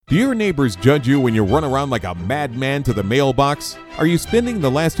Do your neighbors judge you when you run around like a madman to the mailbox? Are you spending the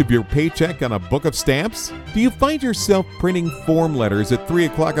last of your paycheck on a book of stamps? Do you find yourself printing form letters at 3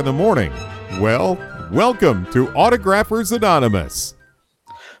 o'clock in the morning? Well, welcome to Autographers Anonymous.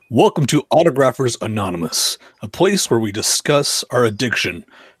 Welcome to Autographers Anonymous, a place where we discuss our addiction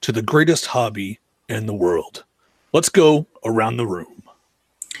to the greatest hobby in the world. Let's go around the room.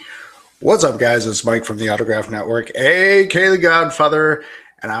 What's up, guys? It's Mike from the Autograph Network, aka the Godfather,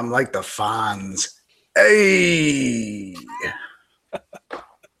 and I'm like the Fonz. Hey!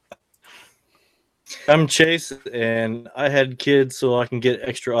 I'm Chase, and I had kids so I can get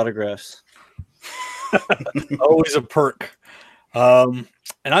extra autographs. Always a perk. And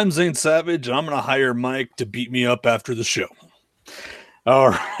I'm Zane Savage, and I'm going to hire Mike to beat me up after the show.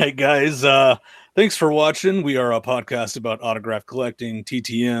 All right, guys. Thanks for watching. We are a podcast about autograph collecting,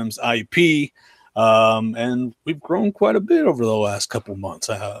 TTMs, IP, and we've grown quite a bit over the last couple months.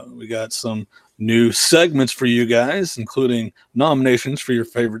 We got some new segments for you guys, including nominations for your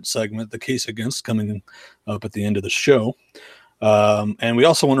favorite segment, The Case Against, coming up at the end of the show. And we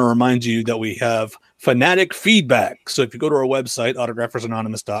also want to remind you that we have Fanatic feedback. So if you go to our website,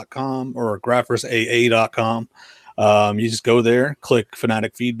 autographersanonymous.com or graphersaa.com, you just go there, click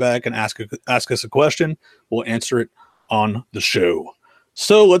Fanatic feedback, and ask us a question. We'll answer it on the show.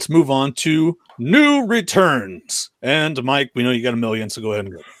 So let's move on to new returns. And Mike, we know you got a million, so go ahead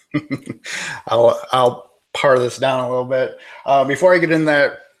and go. I'll par this down a little bit. Before I get in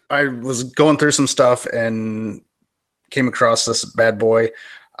that, I was going through some stuff and came across this bad boy.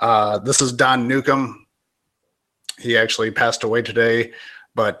 This is Don Newcomb. He actually passed away today.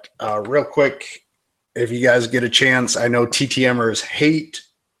 But real quick, if you guys get a chance, I know TTMers hate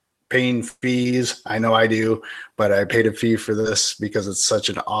paying fees. I know I do, but I paid a fee for this because it's such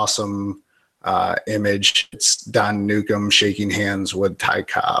an awesome image. It's Don Newcomb shaking hands with Ty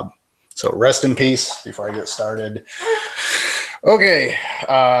Cobb. So rest in peace before I get started. Okay,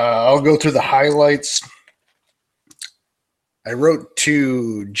 I'll go through the highlights. I wrote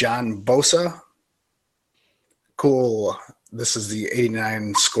to John Bosa. Cool. This is the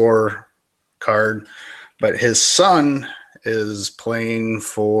 89 score card, but his son is playing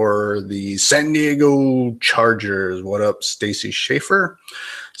for the San Diego Chargers. What up, Stacy Schaefer?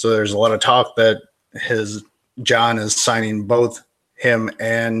 So there's a lot of talk that John is signing both him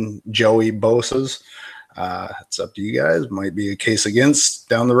and Joey Bosa's. It's up to you guys. Might be a case against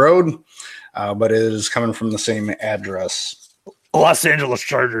down the road, but it is coming from the same address. Los Angeles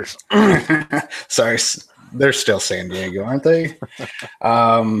Chargers. Sorry, they're still San Diego, aren't they?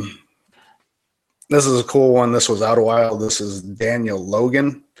 This is a cool one. This was out a while. This is Daniel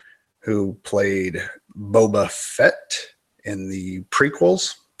Logan, who played Boba Fett in the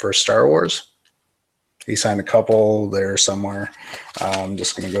prequels for Star Wars. He signed a couple there somewhere. I'm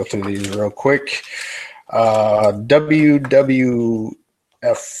just going to go through these real quick. WWF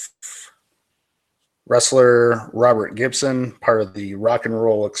wrestler Robert Gibson, part of the Rock and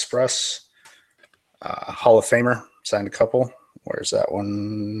Roll Express. Hall of Famer, signed a couple. Where's that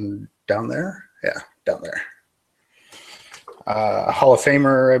one? Down there? Yeah, down there. Hall of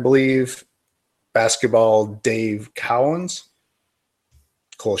Famer, I believe. Basketball, Dave Cowens.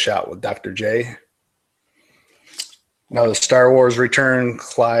 Cool shot with Dr. J. Now the Star Wars return,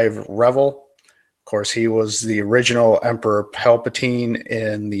 Clive Revel. Of course, he was the original Emperor Palpatine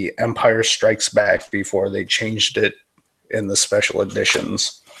in The Empire Strikes Back before they changed it in the special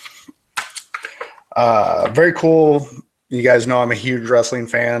editions. Very cool. You guys know I'm a huge wrestling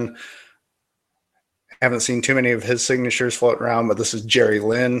fan. Haven't seen too many of his signatures floating around, but this is Jerry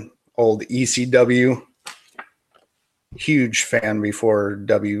Lynn, old ECW. Huge fan before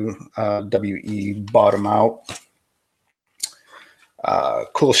WWE bought him out.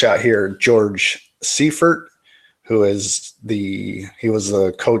 Cool shot here, George Seifert, he was the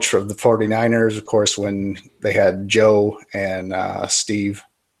coach of the 49ers, of course, when they had Joe and Steve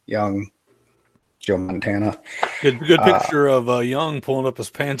Young, Joe Montana. Good picture of Young pulling up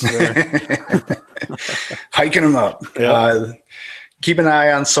his pants there. Hiking him up. Yeah. Keep an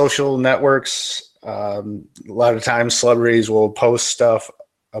eye on social networks. A lot of times celebrities will post stuff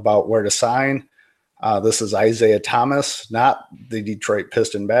about where to sign. This is Isaiah Thomas, not the Detroit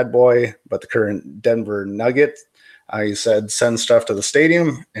Piston bad boy, but the current Denver Nugget. He said, send stuff to the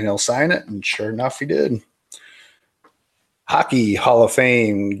stadium and he'll sign it. And sure enough, he did. Hockey Hall of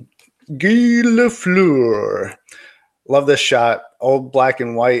Fame, Guy Lafleur. Love this shot. Old black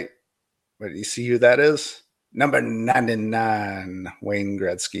and white. But you see who that is? Number 99, Wayne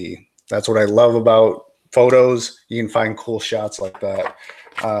Gretzky. That's what I love about photos, you can find cool shots like that.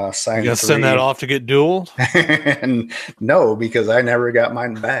 You Signed gotta send that 3. off to get dueled. And no, because I never got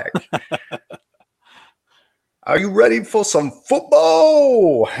mine back. Are you ready for some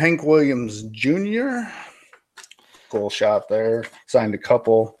football? Hank Williams Jr. Cool shot there. Signed a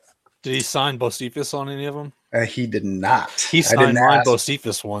couple. Did he sign Bocephus on any of them? He did not. He signed mine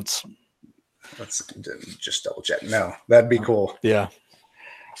Bocephus once. Let's just double check. No, that'd be cool. Yeah.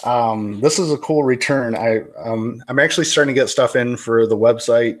 This is a cool return. I'm actually starting to get stuff in for the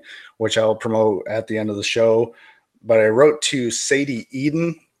website, which I'll promote at the end of the show. But I wrote to Sadie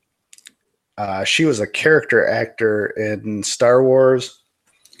Eden. She was a character actor in Star Wars.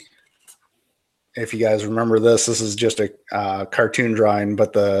 If you guys remember this is just a cartoon drawing,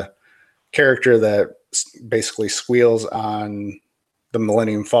 but the character that basically squeals on the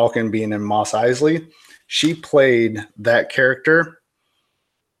Millennium Falcon being in Mos Eisley, she played that character.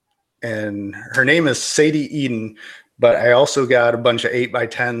 And her name is Sadie Eden, but I also got a bunch of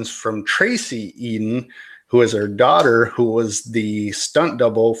 8x10s from Tracy Eden, who is her daughter, who was the stunt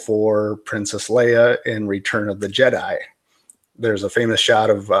double for Princess Leia in Return of the Jedi. There's a famous shot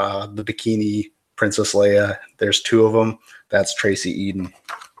of the bikini Princess Leia. There's 2 of them. That's Tracy Eden.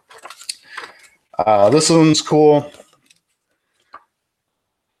 This one's cool.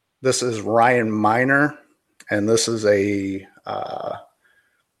 This is Ryan Miner, and this is a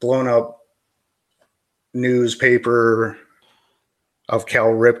blown up newspaper of Cal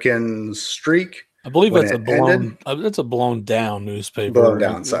Ripken's streak. I believe that's a blown down newspaper. Blown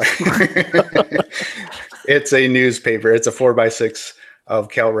down, sorry. It's a newspaper. It's a 4x6 of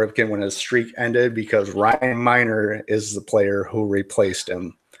Cal Ripken when his streak ended, because Ryan Miner is the player who replaced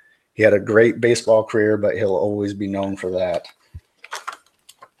him. He had a great baseball career, but he'll always be known for that.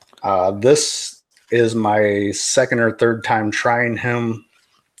 This is my second or third time trying him.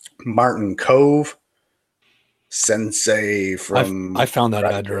 Martin Cove, Sensei from... I found that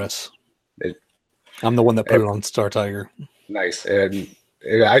address. I'm the one that put it on Star Tiger. Nice. And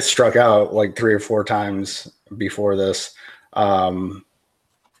I struck out like 3 or 4 times before this.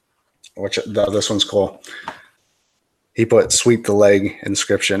 This one's cool. He put "sweep the leg"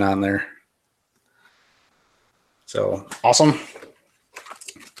 inscription on there. So awesome.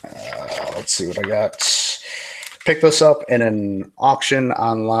 Let's see what I got. Picked this up in an auction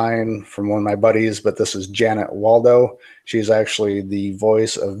online from one of my buddies, but this is Janet Waldo. She's actually the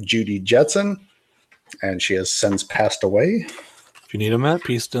voice of Judy Jetson, and she has since passed away. If you need a Matt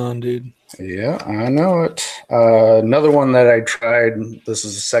piece done, dude. Yeah, I know it. Another one that I tried, this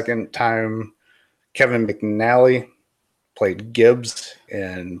is the second time, Kevin McNally played Gibbs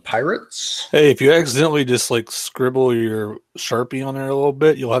in Pirates. Hey, if you accidentally just like scribble your Sharpie on there a little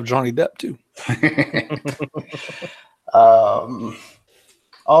bit, you'll have Johnny Depp too.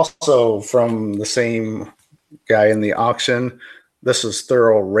 Also from the same guy in the auction, this is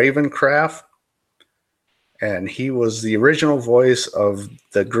Thurl Ravencraft, and he was the original voice of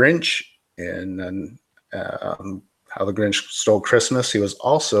the Grinch in How the Grinch Stole Christmas. He was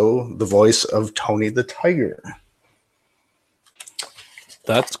also the voice of Tony the Tiger.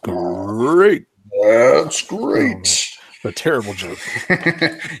 That's great. That's great. A terrible joke.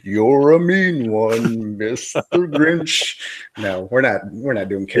 You're a mean one, Mr. Grinch. No, we're not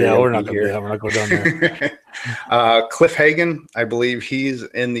doing karaoke. Yeah, we're not going down there. Cliff Hagan, I believe he's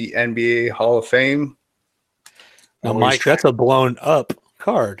in the NBA Hall of Fame. Now, Mike, that's a blown up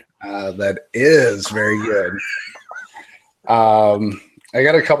card. That is very good. I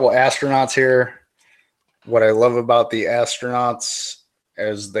got a couple astronauts here. What I love about the astronauts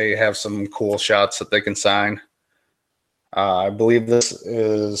is they have some cool shots that they can sign. I believe this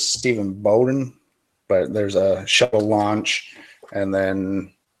is Stephen Bowden, but there's a shuttle launch and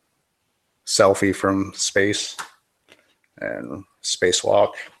then selfie from space and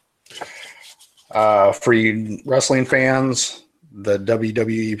spacewalk. For you wrestling fans, the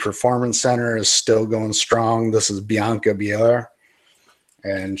WWE Performance Center is still going strong. This is Bianca Belair,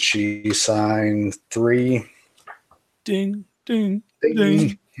 and she signed 3. Ding, ding, Ding.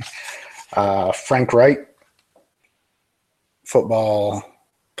 ding. Frank Wright, football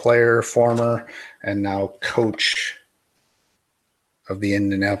player, former, and now coach of the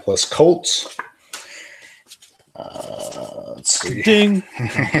Indianapolis Colts. Let's see. Ding.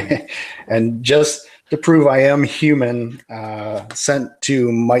 And just to prove I am human, sent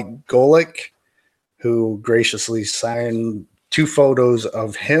to Mike Golick, who graciously signed 2 photos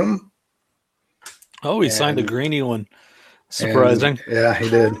of him. Oh, he signed a greeny one. Surprising. Yeah, he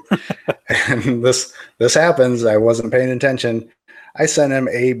did. And this happens. I wasn't paying attention. I sent him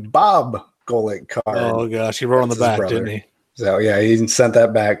a Bob Golick card. Oh gosh, he wrote on the back, didn't he? So yeah, he sent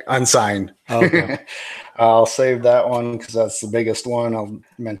that back unsigned. Okay. I'll save that one because that's the biggest one. I'll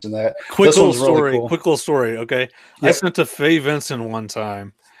mention that. Quick This little one's really story. cool. Quick little story. Okay, I Yep. sent to Faye Vincent one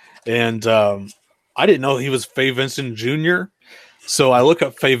time, and I didn't know he was Faye Vincent Jr. So I look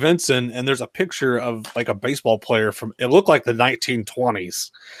up Faye Vincent, and there's a picture of like a baseball player from. It looked like the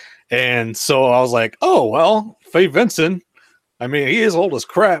 1920s, and so I was like, "Oh well, Faye Vincent. I mean, he is old as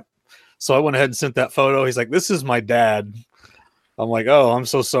crap." So I went ahead and sent that photo. He's like, "This is my dad." I'm like, "Oh, I'm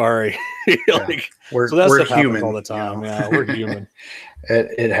so sorry." Like, We're, so that we're stuff happens human all the time. you know? Yeah, we're human.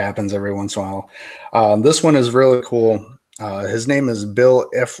 It happens every once in a while. This one is really cool. His name is Bill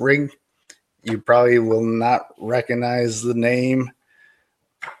Efrig. You probably will not recognize the name,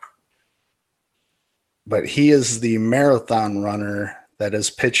 but he is the marathon runner that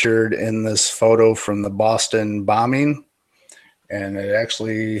is pictured in this photo from the Boston bombing. And it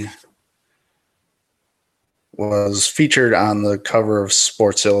actually was featured on the cover of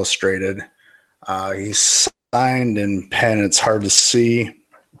Sports Illustrated. He's signed in pen. It's hard to see,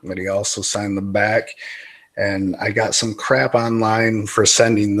 but he also signed the back. And I got some crap online for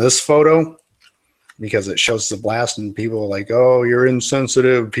sending this photo because it shows the blast and people are like, "Oh, you're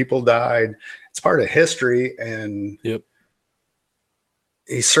insensitive. People died." It's part of history. And Yep.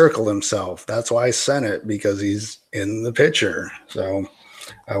 he circled himself. That's why I sent it, because he's in the picture. So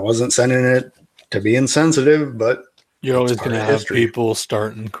I wasn't sending it to be insensitive, but You're always part going to of have history. people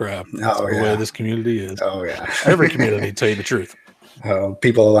starting crap. That's Oh, the way yeah. this community is. Oh yeah. Every community, to tell you the truth.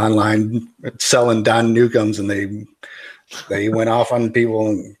 People online selling Don Newcombs, and they went off on people.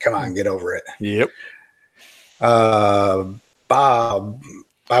 And come on, get over it. Yep. Bob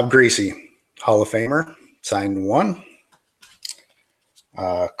Greasy, Hall of Famer, signed one.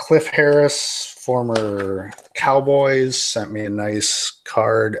 Cliff Harris, former Cowboys, sent me a nice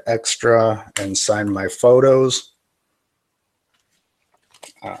card extra and signed my photos.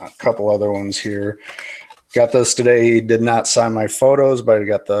 A couple other ones here. Got this today. He did not sign my photos, but I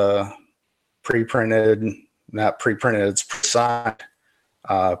got the pre-printed, not pre-printed, it's signed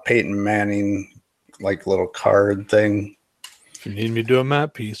Peyton Manning, like little card thing. If you need me to do a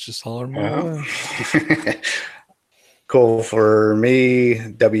map piece, just holler my way. Cool for me.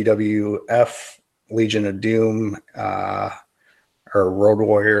 WWF, Legion of Doom, or Road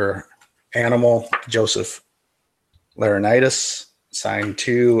Warrior Animal, Joseph Laurinaitis, signed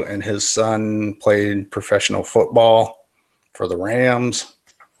 2, and his son played professional football for the Rams.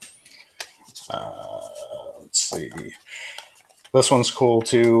 Let's see. This one's cool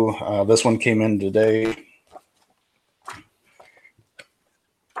too. This one came in today.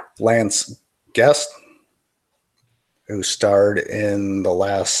 Lance Guest, who starred in The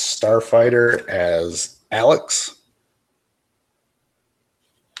Last Starfighter as Alex.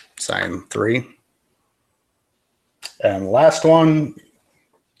 Signed 3. And last one,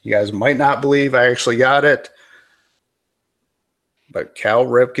 you guys might not believe I actually got it, but Cal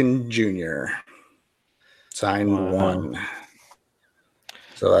Ripken Jr. signed 1.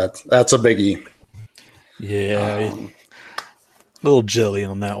 So that's a biggie. Yeah. A little jelly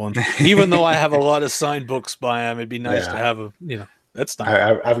on that one. Even though I have a lot of signed books by him, it'd be nice to have that's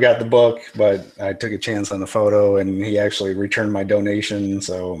nice. I've got the book, but I took a chance on the photo, and he actually returned my donation.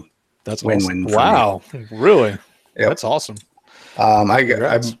 So that's win-win. Awesome. Wow, really? Yep. That's awesome.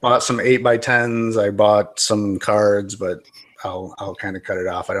 I bought some 8x10s. I bought some cards, but I'll kind of cut it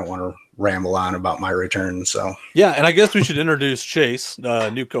off. I don't want to ramble on about my return. So yeah, and I guess we should introduce Chase,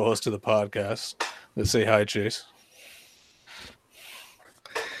 new co-host to the podcast. Let's say hi, Chase.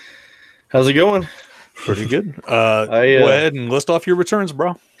 How's it going? Pretty good. Go ahead and list off your returns,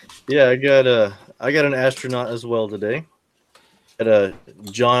 bro. Yeah, I got an astronaut as well today. Got a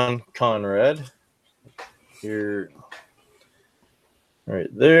John Conrad here, right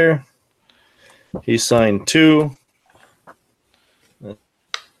there. He signed 2.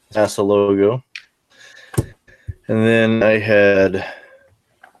 That's a logo. And then I had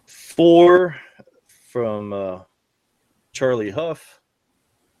 4 from Charlie Huff.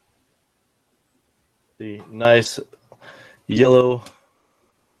 The nice yellow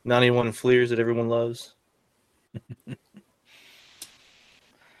 91 Fleers that everyone loves.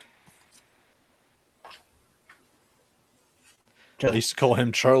 I used to call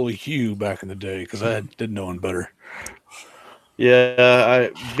him Charlie Hugh back in the day because I didn't know him better. Yeah,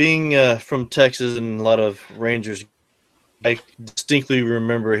 being from Texas and a lot of Rangers, I distinctly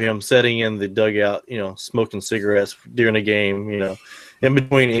remember him sitting in the dugout, smoking cigarettes during a game, in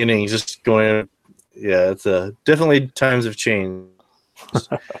between innings, just going in. Yeah, it's definitely times have changed.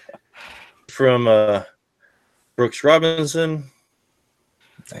 From Brooks Robinson.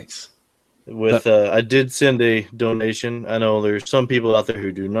 Thanks. With I did send a donation. I know there's some people out there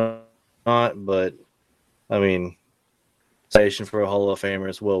who do not, but I mean, donation for a Hall of Famer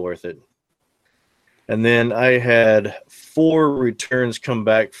is well worth it. And then I had 4 returns come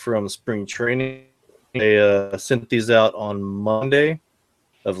back from spring training. I sent these out on Monday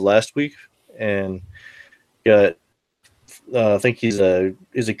of last week, and got I think he's a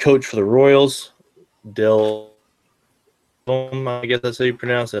coach for the Royals, Del. I guess that's how you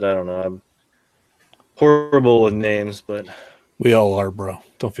pronounce it. I don't know. I'm horrible with names, but We all are, bro.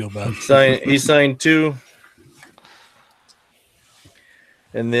 Don't feel bad. he signed 2.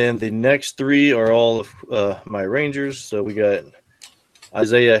 And then the next 3 are all of my Rangers. So we got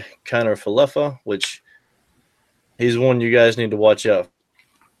Isaiah Kiner-Falefa, which he's one you guys need to watch out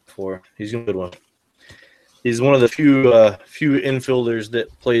for. He's a good one. He's one of the few infielders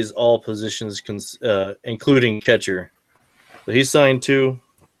that plays all positions, including catcher. So he signed 2.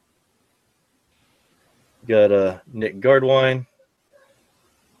 Got Nick Gardwine,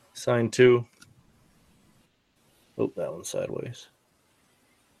 signed 2. Oh, that one's sideways.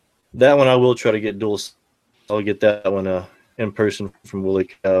 That one I will try to get dual. I'll get that one in person from Willie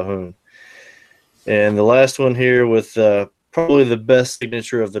Calhoun. And the last one here with probably the best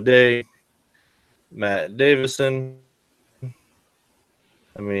signature of the day, Matt Davison.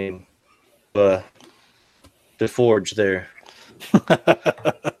 I mean, the forge there.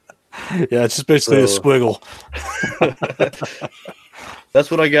 Yeah, it's just basically a squiggle. That's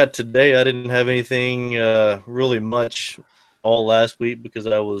what I got today. I didn't have anything really much all last week because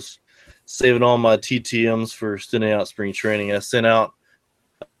I was saving all my TTMs for sending out spring training. I sent out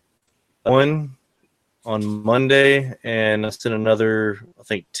one on Monday, and I sent another, I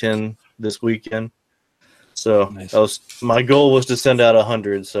think, 10 this weekend. So nice. My goal was to send out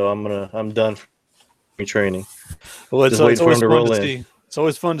 100. So I'm done for spring training. Well, it's always fun to see. It's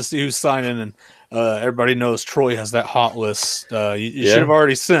always fun to see who's signing, and everybody knows Troy has that hot list. You should have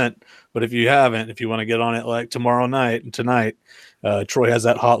already sent, but if you haven't, if you want to get on it like tomorrow night and tonight, Troy has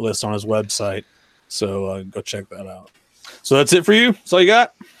that hot list on his website. So go check that out. So that's it for you? That's all you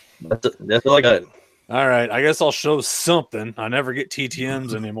got? That's all I got. All right. I guess I'll show something. I never get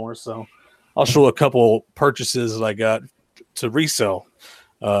TTMs anymore, so I'll show a couple purchases that I got to resell.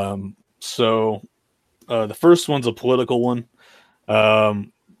 So the first one's a political one.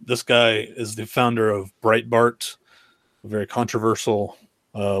 This guy is the founder of Breitbart, a very controversial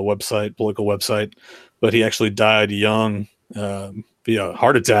website, political website, but he actually died young via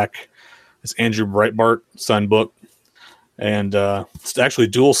heart attack. It's Andrew Breitbart, signed book, and it's actually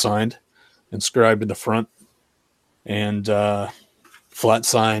dual signed, inscribed in the front, and flat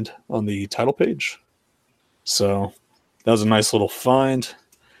signed on the title page. So that was a nice little find.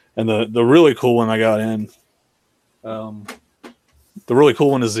 And the really cool one I got in, the really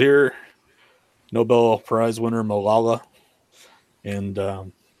cool one is here, Nobel Prize winner Malala, and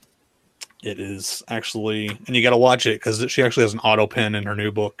it is actually, and you got to watch it because she actually has an auto pen in her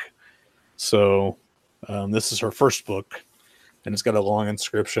new book. So this is her first book, and it's got a long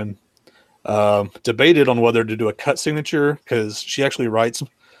inscription. Debated on whether to do a cut signature because she actually writes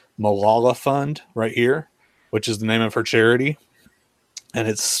Malala Fund right here, which is the name of her charity, and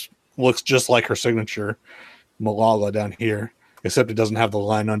it's looks just like her signature, Malala down here, except it doesn't have the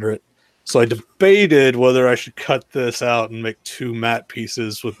line under it. So I debated whether I should cut this out and make 2 matte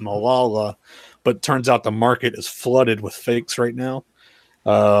pieces with Malala, but it turns out the market is flooded with fakes right now,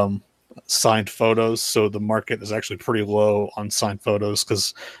 signed photos. So the market is actually pretty low on signed photos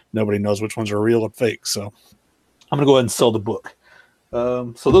because nobody knows which ones are real or fake. So I'm going to go ahead and sell the book.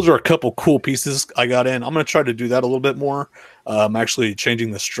 So those are a couple cool pieces I got in. I'm going to try to do that a little bit more. I'm actually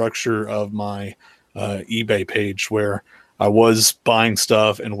changing the structure of my eBay page where I was buying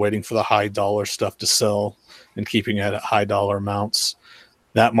stuff and waiting for the high dollar stuff to sell and keeping it at high dollar amounts.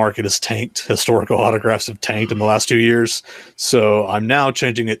 That market has tanked. Historical autographs have tanked in the last 2 years. So I'm now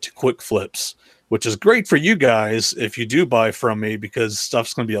changing it to quick flips, which is great for you guys if you do buy from me because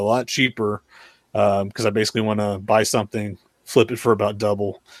stuff's going to be a lot cheaper because I basically want to buy something, flip it for about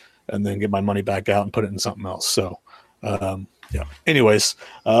double, and then get my money back out and put it in something else. So, yeah. Anyways,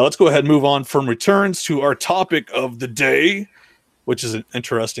 let's go ahead and move on from returns to our topic of the day, which is an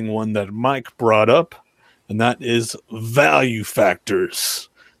interesting one that Mike brought up, and that is value factors.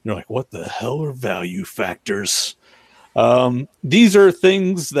 You're like, what the hell are value factors? These are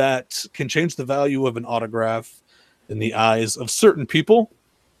things that can change the value of an autograph in the eyes of certain people.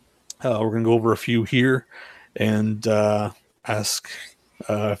 We're going to go over a few here and ask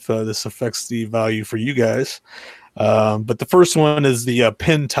if this affects the value for you guys. But the first one is the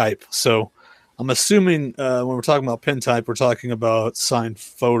pin type. So I'm assuming when we're talking about pen type, we're talking about signed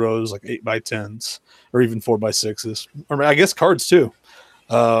photos like 8x10s or even 4x6s, or I guess cards too.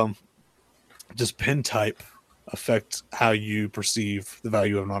 Does pen type affect how you perceive the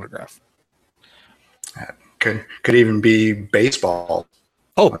value of an autograph? Could even be baseball.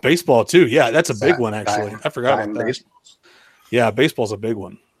 Oh, baseball too. Yeah, that's a big one actually. I forgot about that. Baseballs. Yeah, baseball's a big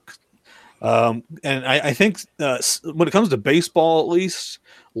one. And I think when it comes to baseball, at least,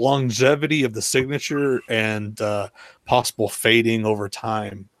 longevity of the signature and possible fading over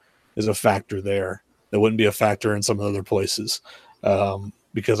time is a factor there. That wouldn't be a factor in some other places,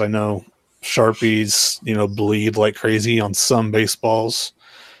 because I know Sharpies, bleed like crazy on some baseballs.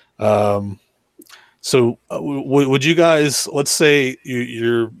 So would you guys, let's say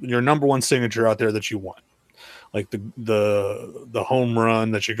your number one signature out there that you want, like the home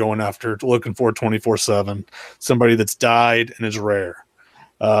run that you're going after, looking for 24/7, somebody that's died and is rare.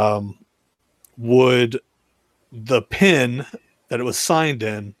 Would the pin that it was signed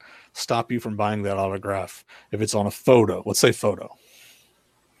in stop you from buying that autograph if it's on a photo? Let's say photo.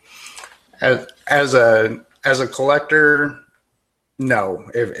 As a collector, no.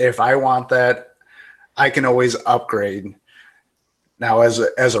 If I want that, I can always upgrade. Now, as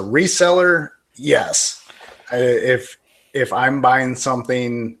a reseller, yes. If I'm buying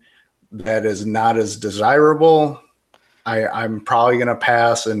something that is not as desirable, I'm probably going to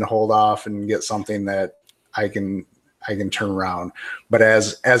pass and hold off and get something that I can turn around. But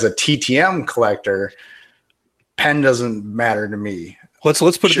as a TTM collector, pen doesn't matter to me. Let's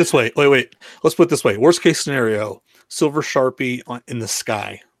put it this way. Wait. Let's put it this way. Worst case scenario: silver Sharpie in the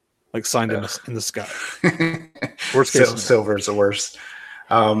sky, like signed in the sky. Worst case. Silver is the worst.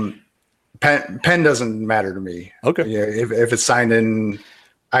 Pen doesn't matter to me. Okay. Yeah, if it's signed in,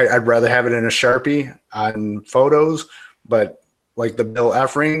 I'd rather have it in a Sharpie on photos. But like the Bill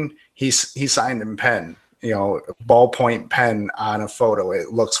Efring, he signed in pen. Ballpoint pen on a photo.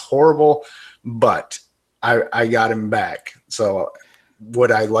 It looks horrible, but I got him back. So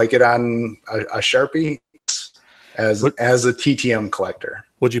would I like it on a Sharpie? As a TTM collector,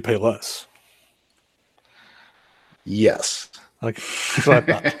 would you pay less? Yes. Okay.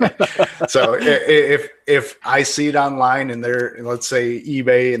 So if I see it online and let's say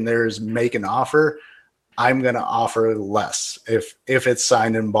eBay and there's make an offer, I'm going to offer less if it's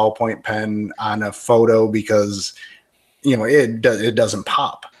signed in ballpoint pen on a photo because it doesn't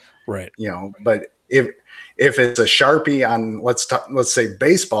pop. Right. But if it's a Sharpie on let's say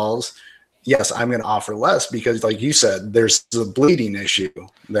baseballs, yes, I'm going to offer less because, like you said, there's a bleeding issue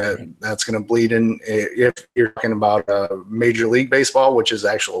that's going to bleed in. If you're talking about a Major League Baseball, which is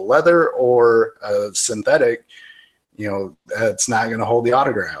actual leather, or a synthetic, it's not going to hold the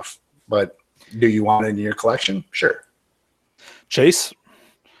autograph. But do you want it in your collection? Sure. Chase?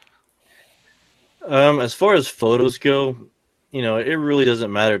 As far as photos go, it really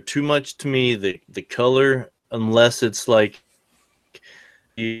doesn't matter too much to me, the color, unless it's like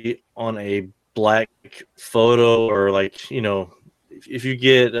on a black photo or if you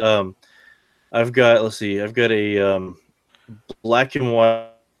get I've got a black and white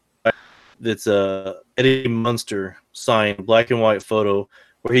that's a Eddie Munster signed black and white photo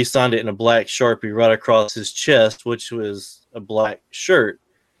where he signed it in a black Sharpie right across his chest, which was a black shirt.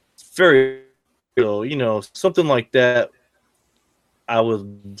 It's very something like that I was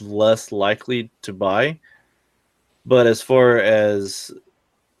less likely to buy. But as far as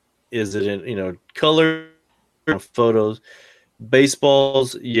is it in color photos,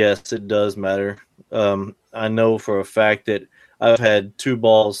 baseballs, yes, it does matter. I know for a fact that I've had two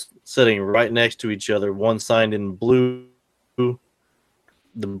balls sitting right next to each other, one signed in blue,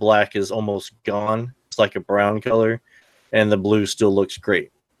 the black is almost gone, it's like a brown color, and the blue still looks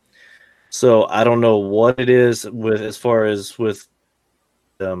great. So I don't know what it is as far as like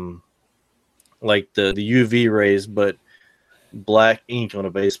the UV rays, but black ink on a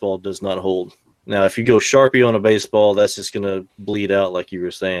baseball does not hold. Now, if you go Sharpie on a baseball, that's just going to bleed out, like you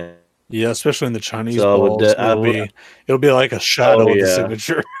were saying. Yeah, especially in the Chinese balls. It'll be like a shadow of the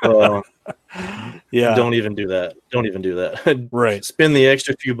signature. Yeah. Don't even do that. Right. Spend the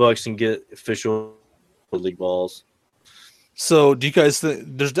extra few bucks and get official league balls. So do you guys think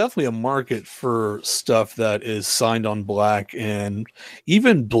there's definitely a market for stuff that is signed on black and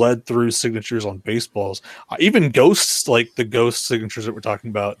even bled through signatures on baseballs, even ghosts, like the ghost signatures that we're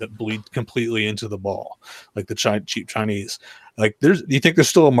talking about that bleed completely into the ball, like the cheap Chinese? Like, do you think there's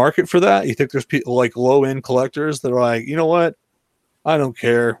still a market for that? You think there's people like low end collectors that are like, you know what? I don't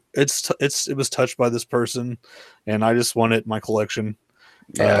care. It was touched by this person and I just want it in my collection.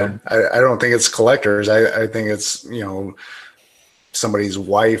 Yeah, I don't think it's collectors. I think it's, somebody's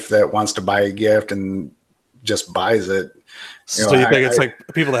wife that wants to buy a gift and just buys it. So you think it's like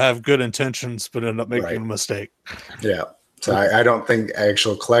people that have good intentions but end up making a mistake? Yeah. So I don't think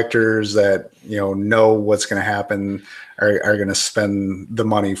actual collectors that know what's going to happen are going to spend the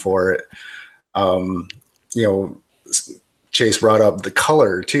money for it. Chase brought up the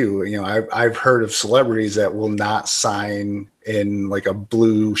color too. I've heard of celebrities that will not sign in like a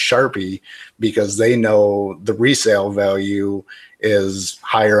blue Sharpie because they know the resale value is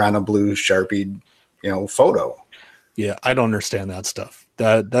higher on a blue Sharpie, photo. Yeah, I don't understand that stuff.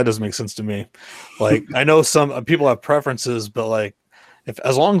 That doesn't make sense to me. Like, I know some people have preferences, but like,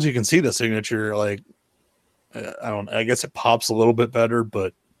 as long as you can see the signature, like, I guess it pops a little bit better.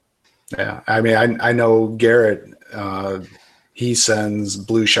 But yeah, I mean, I know Garrett. He sends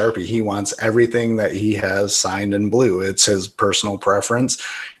blue Sharpie. He wants everything that he has signed in blue. It's his personal preference.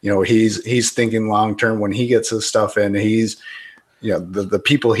 He's thinking long term when he gets his stuff in. He's the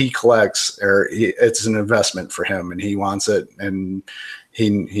people he collects it's an investment for him, and he wants it. And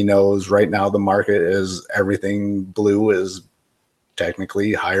he knows right now the market is everything blue is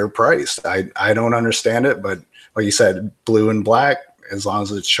technically higher priced. I don't understand it, but like you said, blue and black, as long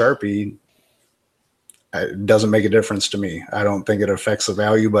as it's Sharpie, it doesn't make a difference to me. I don't think it affects the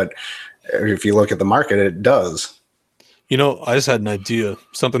value, but if you look at the market, it does. I just had an idea,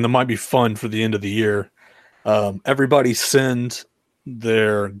 something that might be fun for the end of the year. Everybody send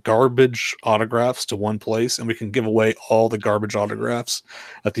their garbage autographs to one place, and we can give away all the garbage autographs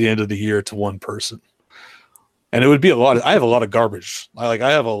at the end of the year to one person. And it would be I have a lot of garbage. I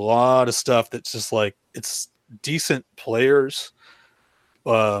have a lot of stuff that's just like, it's decent players,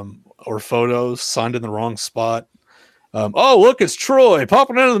 or photos signed in the wrong spot. Oh, look, it's Troy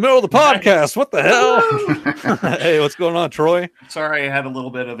popping into the middle of the podcast. What the hell? Hey, what's going on, Troy? Sorry, I had a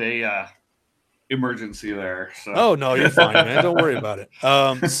little bit of a emergency there. So. Oh, no, you're fine, man. Don't worry about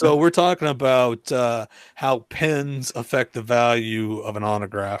it. So we're talking about how pins affect the value of an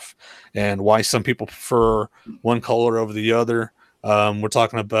autograph and why some people prefer one color over the other. We're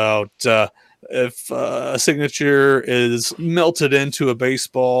talking about if a signature is melted into a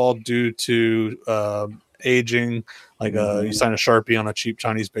baseball due to aging, like you sign a Sharpie on a cheap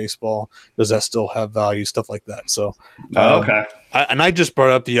Chinese baseball, does that still have value? Stuff like that. So, okay. I just brought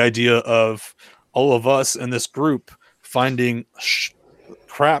up the idea of all of us in this group finding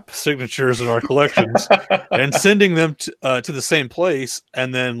crap signatures in our collections and sending them to the same place,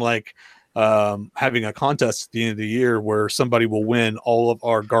 and then like having a contest at the end of the year where somebody will win all of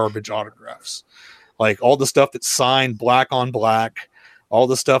our garbage autographs, like all the stuff that's signed black on black, all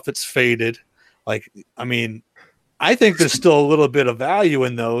the stuff that's faded. Like, I mean, I think there's still a little bit of value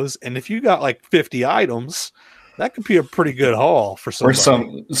in those, and if you got like 50 items, that could be a pretty good haul for somebody.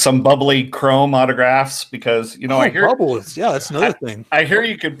 Or some bubbly chrome autographs, because I hear bubbles. Yeah, that's another thing. I hear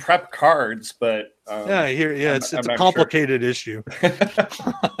you can prep cards, but yeah, it's a complicated issue.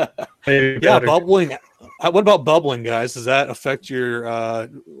 Yeah, bubbling. What about bubbling, guys? Does that affect your are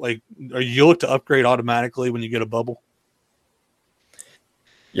you look to upgrade automatically when you get a bubble?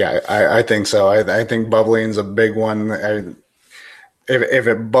 Yeah, I think so. I think bubbling is a big one. If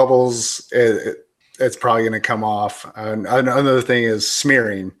it bubbles, it's probably going to come off. Another thing is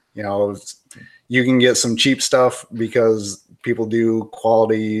smearing. You can get some cheap stuff because people do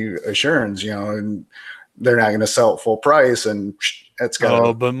quality assurance, and they're not going to sell it full price, and it's got.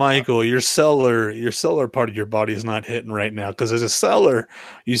 Oh, but Michael, your seller part of your body is not hitting right now, because as a seller,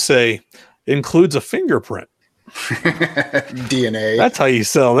 you say includes a fingerprint. DNA. That's how you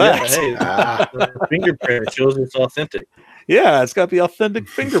sell that. Yeah, hey, fingerprint shows it's authentic. Yeah, it's got the authentic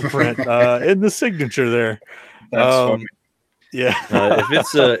fingerprint in the signature there. That's funny. Yeah.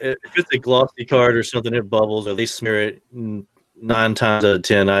 If it's a glossy card or something, it bubbles or they smear it. 9 times out of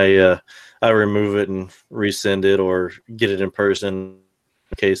 10, I remove it and resend it or get it in person.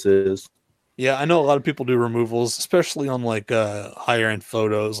 Cases. Yeah, I know a lot of people do removals, especially on like higher end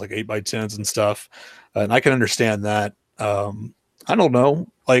photos, like 8x10s and stuff, and I can understand that. I don't know.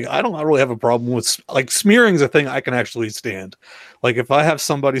 Like, I don't really have a problem with like smearing is a thing I can actually stand. Like, if I have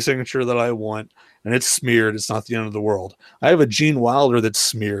somebody's signature that I want and it's smeared, it's not the end of the world. I have a Gene Wilder that's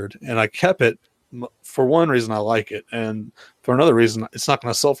smeared, and I kept it for one reason, I like it, and for another reason, it's not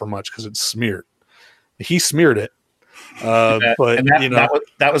going to sell for much because it's smeared. He smeared it, but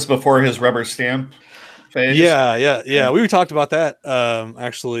that was before his rubber stamp phase. Yeah. We talked about that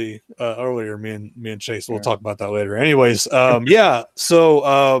actually earlier. Me and Chase. We'll talk about that later. Anyways, yeah.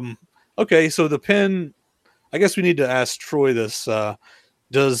 So okay. So the pin. I guess we need to ask Troy this.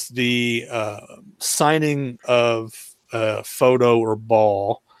 Does the signing of a photo or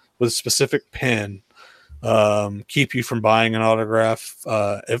ball with a specific pin keep you from buying an autograph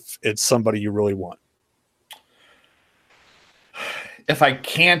if it's somebody you really want? If I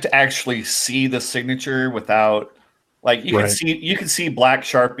can't actually see the signature without, like, you can see black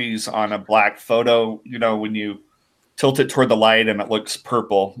Sharpies on a black photo, when you tilt it toward the light and it looks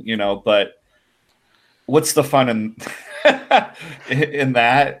purple, but what's the fun in in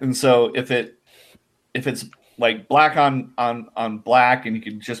that? And so if it's like black on black and you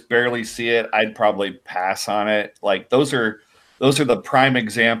can just barely see it, I'd probably pass on it. Like those are the prime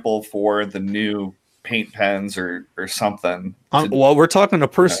example for the new paint pens or something. Well, we're talking a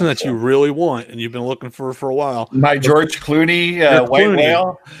person that you really want and you've been looking for a while. My George Clooney, white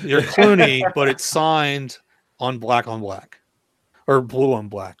whale. Your Clooney, but it's signed on black or blue on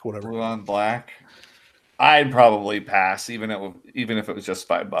black, whatever. Blue on black. I'd probably pass, even if it was just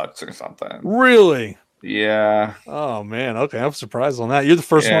 $5 or something. Really? Yeah. Oh man. Okay, I'm surprised on that. You're the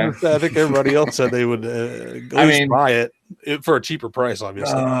first one. I think everybody else said they would at least buy it for a cheaper price.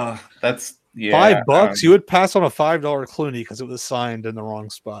 Obviously, that's $5. You would pass on a $5 Clooney because it was signed in the wrong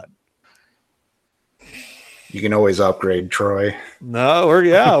spot. You can always upgrade, Troy. No, we're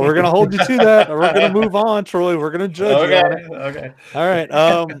gonna hold you to that. We're gonna move on, Troy. We're gonna judge you on it. Okay. All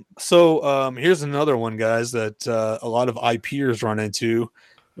right. So here's another one, guys, that a lot of IPers run into.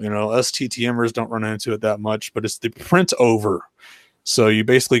 Us TTMers don't run into it that much, but it's the print over. So you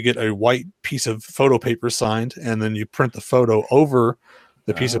basically get a white piece of photo paper signed, and then you print the photo over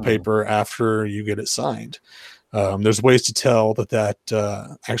the piece of paper after you get it signed. There's ways to tell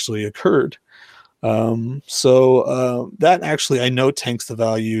that actually occurred. So that actually, I know, tanks the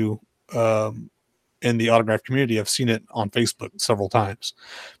value in the autograph community. I've seen it on Facebook several times.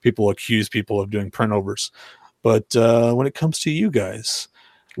 People accuse people of doing print overs. But when it comes to you guys,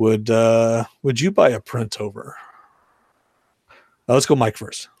 would you buy a print over? Let's go Mike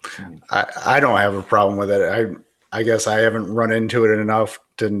first. I don't have a problem with it. I guess I haven't run into it enough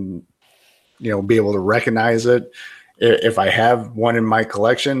to be able to recognize it. If I have one in my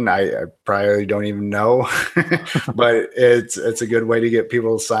collection, I probably don't even know, but it's a good way to get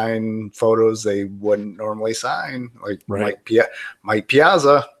people to sign photos they wouldn't normally sign. Like Mike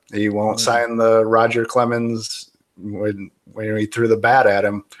Piazza, he won't sign the Roger Clemens when he threw the bat at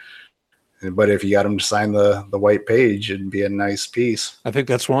him. But if you got him to sign the white page, it'd be a nice piece. I think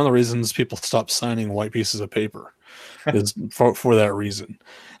that's one of the reasons people stop signing white pieces of paper is for that reason.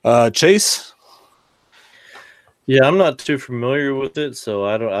 Chase? Yeah, I'm not too familiar with it, so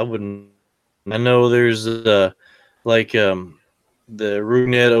I wouldn't. I know there's the Rougned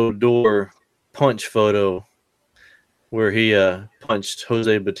Odor punch photo where he punched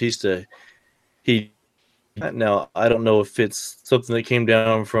Jose Batista. Now I don't know if it's something that came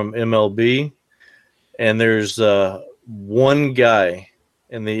down from MLB, and there's one guy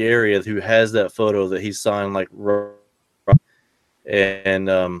in the area who has that photo that he signed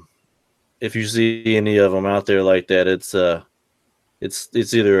and if you see any of them out there like that, it's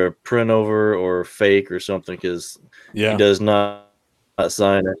either a print over or fake or something, because he does not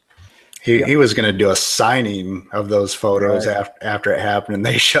sign it. He was going to do a signing of those photos after it happened, and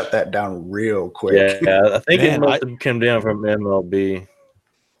they shut that down real quick. Yeah, I think it must have come down from MLB.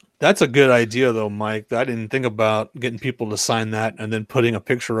 That's a good idea, though, Mike. I didn't think about getting people to sign that and then putting a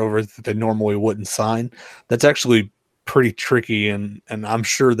picture over it that they normally wouldn't sign. That's actually pretty tricky, and I'm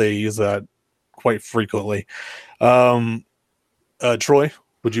sure they use that quite frequently. Troy,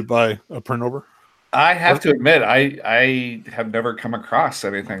 would you buy a print over? I have to admit, I have never come across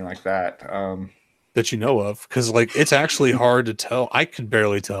anything like that. That you know of, because it's actually hard to tell. I can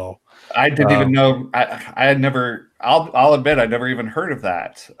barely tell. I didn't even know. I had never. I'll admit, I never even heard of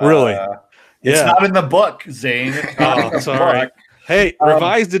that. Really? It's not in the book, Zane. Oh, sorry. Book. Hey,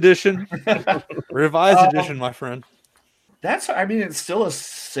 revised edition. Revised edition, my friend. It's still a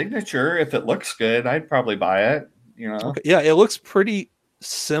signature. If it looks good, I'd probably buy it. Okay. Yeah, it looks pretty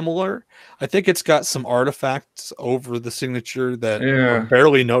similar. I think it's got some artifacts over the signature that are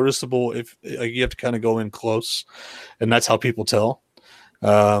barely noticeable if you have to kind of go in close, and that's how people tell.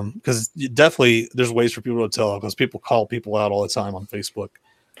 Because definitely there's ways for people to tell, because people call people out all the time on Facebook.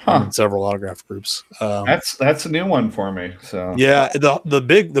 In several autograph groups. That's a new one for me. So yeah, the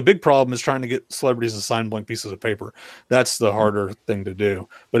big problem is trying to get celebrities to sign blank pieces of paper. That's the harder thing to do.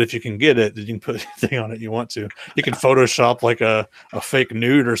 But if you can get it, then you can put anything on it you want to. You can Photoshop like a fake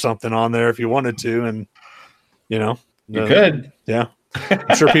nude or something on there if you wanted to, and you could. Yeah,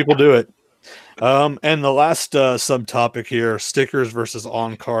 I'm sure people do it. And the last subtopic here: stickers versus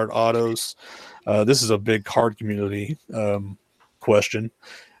on-card autos. This is a big card community question.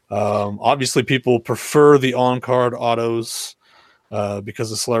 Obviously people prefer the on-card autos because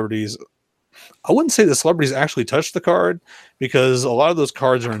the celebrities I wouldn't say the celebrities actually touch the card, because a lot of those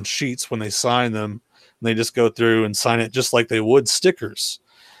cards are in sheets when they sign them, and they just go through and sign it just like they would stickers.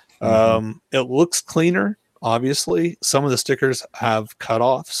 It looks cleaner. Obviously, some of the stickers have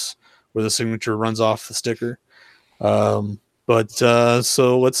cutoffs where the signature runs off the sticker. But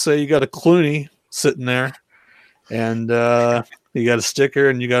so let's say you got a Clooney sitting there, and you got a sticker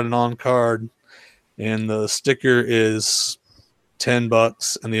and you got an on card, and the sticker is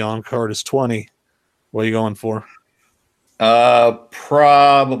 $10 and the on card is 20. What are you going for?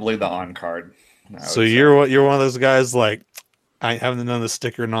 Probably the on card. So you're one of those guys like, I haven't done the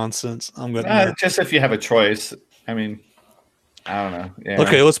sticker nonsense. I'm gonna just if you have a choice. I mean, I don't know. Yeah.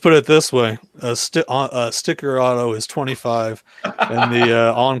 Okay, let's put it this way: a sticker auto is 25, and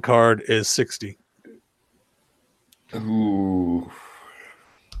the on card is 60. Ooh.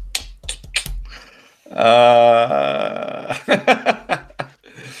 Now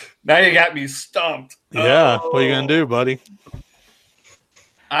you got me stumped. Yeah, what are you gonna do, buddy?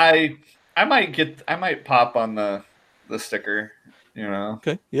 I might pop on the sticker, you know.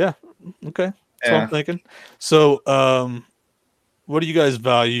 Okay, yeah, okay. That's what I'm thinking. So, what do you guys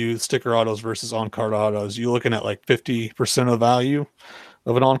value sticker autos versus on card autos? You looking at like 50% of value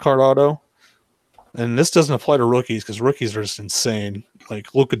of an on card auto? And this doesn't apply to rookies, because rookies are just insane.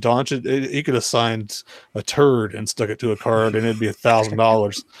 Like Luka Doncic, he could have signed a turd and stuck it to a card, and it'd be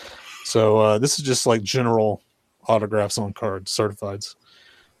 $1,000. So this is just like general autographs on cards, certifieds.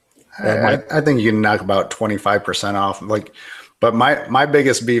 I think you can knock about 25% off. Like, but my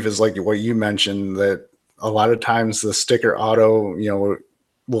biggest beef is like what you mentioned, that a lot of times the sticker auto, you know,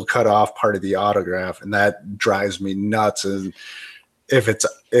 will cut off part of the autograph, and that drives me nuts. And if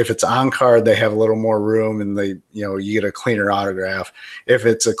it's on card, they have a little more room, and you get a cleaner autograph. If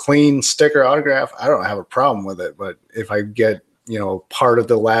it's a clean sticker autograph, I don't have a problem with it. But if I get, part of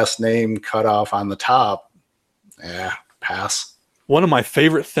the last name cut off on the top, pass. One of my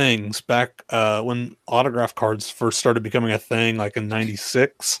favorite things back when autograph cards first started becoming a thing, like in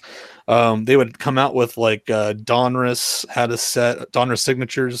 '96, they would come out with like Donruss had a set, Donruss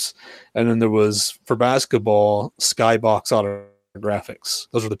signatures, and then there was, for basketball, Skybox autographics.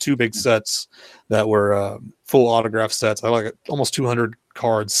 Those were the two big sets that were full autograph sets. I like almost 200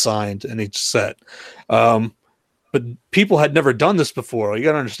 cards signed in each set. But people had never done this before. You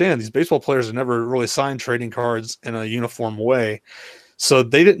got to understand, these baseball players had never really signed trading cards in a uniform way. So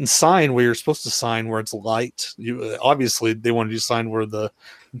they didn't sign where you're supposed to sign, where it's light. Obviously, they wanted you to sign where the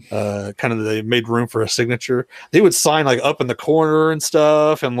they made room for a signature. They would sign like up in the corner and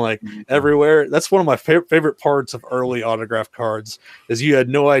stuff, and like everywhere. That's one of my favorite parts of early autograph cards, is you had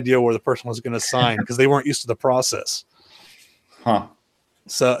no idea where the person was going to sign because they weren't used to the process. Huh.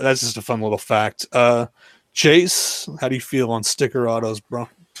 So that's just a fun little fact. Chase, how do you feel on sticker autos, bro?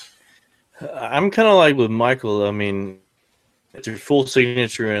 I'm kind of like with Michael. I mean, if there's full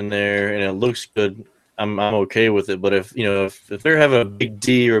signature in there and it looks good, I'm okay with it. But if they have a big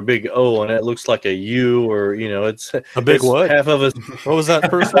D or a big O and it looks like a U, or it's a big what? Half of it. What was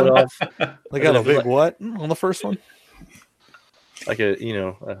that first one off? They got a big what on the first one? Like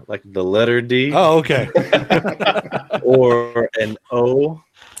like the letter D. Oh, okay. Or an O.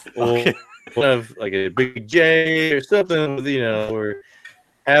 Okay. Have like a big J or something with where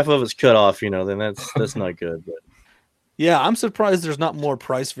half of it's cut off, then that's not good. But yeah, I'm surprised there's not more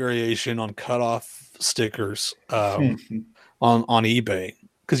price variation on cutoff stickers on eBay,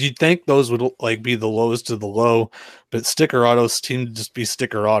 because you'd think those would like be the lowest of the low, but sticker autos seem to just be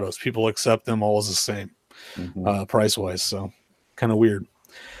sticker autos. People accept them all as the same price wise, so kind of weird.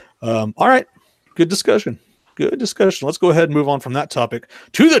 All right, good discussion. Good discussion. Let's go ahead and move on from that topic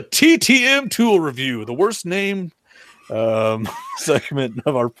to the TTM tool review, the worst named segment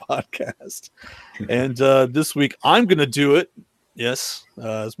of our podcast. And this week I'm going to do it. Yes,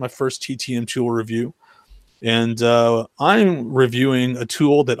 it's my first TTM tool review. And I'm reviewing a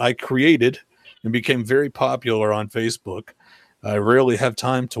tool that I created and became very popular on Facebook. I rarely have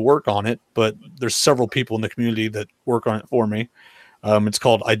time to work on it, but there's several people in the community that work on it for me. It's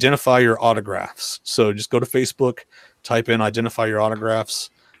called Identify Your Autographs. So just go to Facebook, type in Identify Your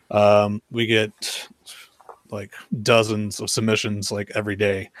Autographs. We get like dozens of submissions like every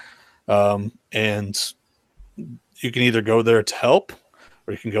day. And you can either go there to help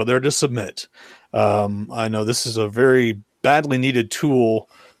or you can go there to submit. I know this is a very badly needed tool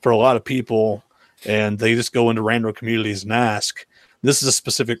for a lot of people, and they just go into random communities and ask. This is a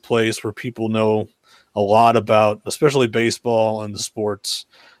specific place where people know a lot about, especially baseball and the sports.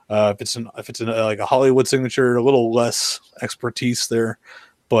 If it's like a Hollywood signature, a little less expertise there.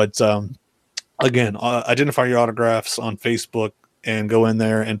 But again, Identify Your Autographs on Facebook. and go in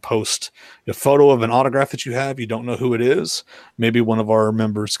there and post a photo of an autograph that you have. You don't know who it is. Maybe one of our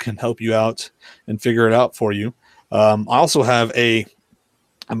members can help you out and figure it out for you. I also have I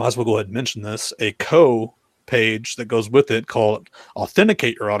might as well go ahead and mention this, a page that goes with it called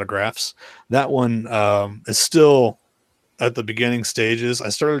Authenticate Your Autographs. That one is still at the beginning stages. I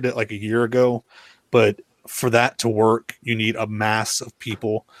started it like a year ago, but for that to work, you need a mass of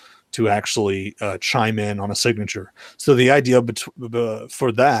people to actually chime in on a signature. So the idea for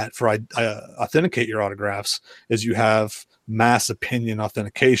Authenticate Your Autographs is you have mass opinion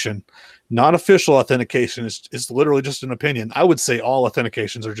authentication, not official authentication. It's literally just an opinion. I would say all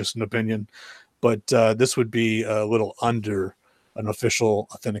authentications are just an opinion, but this would be a little under an official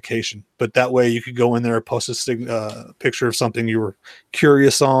authentication. But that way you could go in there, post a picture of something you were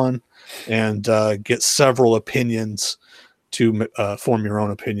curious on, and get several opinions to form your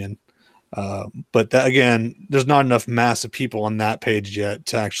own opinion. But that, again, there's not enough massive people on that page yet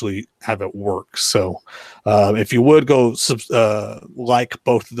to actually have it work. So if you would go like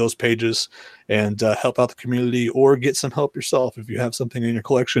both of those pages and help out the community, or get some help yourself if you have something in your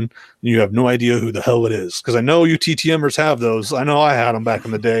collection and you have no idea who the hell it is. Because I know you TTMers have those. I know I had them back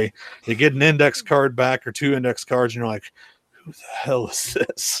in the day. You get an index card back or 2 index cards, and you're like, who the hell is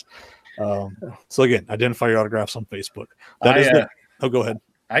this? So again, identify your autographs on Facebook. Go ahead.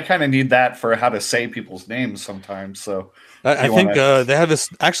 I kind of need that for how to say people's names sometimes. So I think they have this.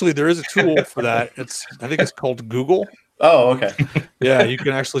 Actually, there is a tool for that. I think it's called Google. Oh, okay. Yeah, you can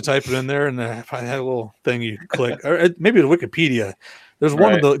actually type it in there, and then I have a little thing you click, or maybe the Wikipedia. There's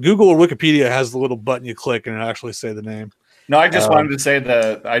one of the Google or Wikipedia has the little button you click, and it actually say the name. No, I just wanted to say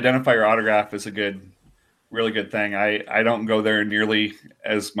the identify your autograph is really good thing. I don't go there nearly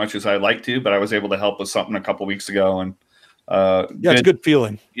as much as I'd like to, but I was able to help with something a couple weeks ago, and it's a good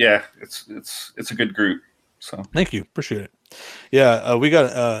feeling. Yeah, it's a good group. So thank you, appreciate it. Yeah, we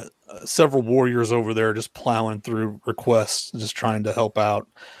got several warriors over there just plowing through requests, just trying to help out,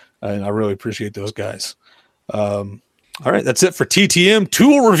 and I really appreciate those guys. All right, that's it for TTM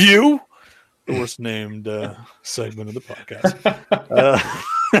Tool Review, the worst named segment of the podcast.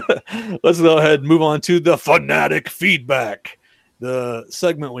 Let's go ahead and move on to the Fanatic Feedback, the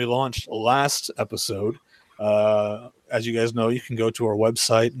segment we launched last episode. As you guys know, you can go to our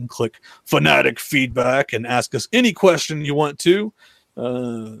website and click Fanatic Feedback and ask us any question you want to.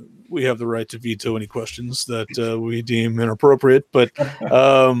 We have the right to veto any questions that we deem inappropriate, but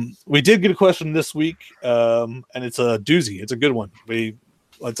we did get a question this week, and it's a doozy. It's a good one. I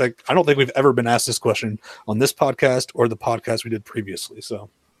don't think we've ever been asked this question on this podcast or the podcast we did previously. So,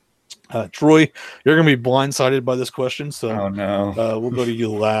 Troy, you're going to be blindsided by this question. So, oh no, we'll go to you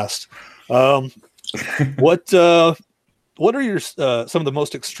last. What are your some of the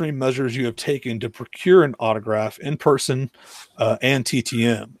most extreme measures you have taken to procure an autograph in person and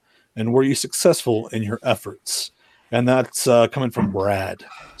TTM, and were you successful in your efforts? And that's coming from Brad.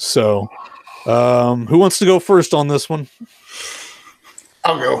 So, who wants to go first on this one?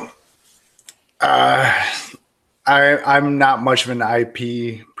 I'll go. I'm not much of an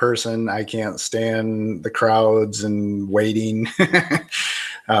IP person. I can't stand the crowds and waiting.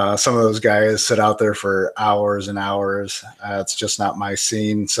 Some of those guys sit out there for hours and hours. It's just not my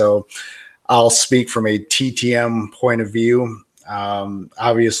scene. So I'll speak from a TTM point of view.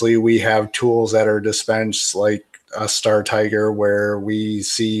 Obviously, we have tools that are dispensed like a Star Tiger where we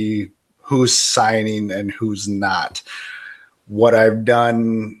see who's signing and who's not. What I've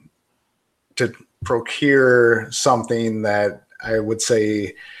done to procure something that I would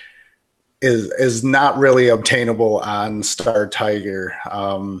say is not really obtainable on Star Tiger.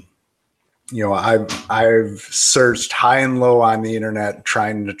 I've searched high and low on the internet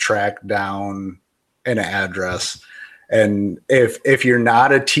trying to track down an address, and if you're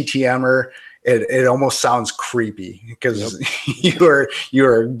not a TTMer, it almost sounds creepy because you're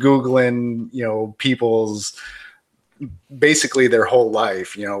Googling people's basically their whole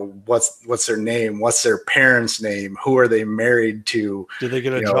life. What's their name, what's their parents' name, who are they married to, did they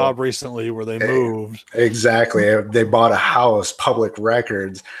get a job recently where they moved, exactly, they bought a house, public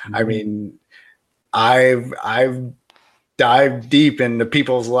records. I mean, I've dived deep into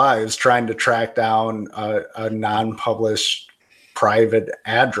people's lives trying to track down a non-published private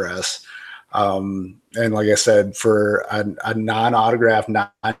address, and like I said, for a non-autograph,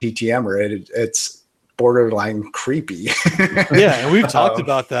 non-TTMer, it's borderline creepy. Yeah, and we've talked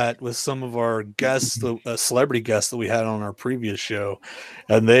about that with some of our guests, the celebrity guests that we had on our previous show,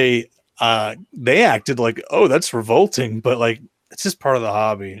 and they acted like, oh, that's revolting, but like it's just part of the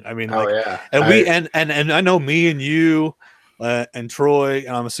hobby. I mean, and I know me and you, and Troy,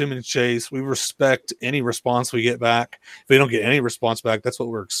 and I'm assuming Chase, we respect any response we get back. If we don't get any response back, that's what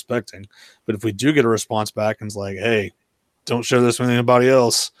we're expecting. But if we do get a response back and it's like, hey, don't share this with anybody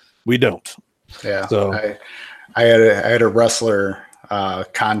else, we don't. Yeah. So I had a wrestler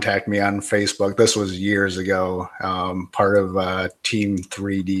contact me on Facebook. This was years ago. Part of Team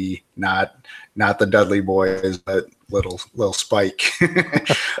 3D, not the Dudley Boys, but little Spike.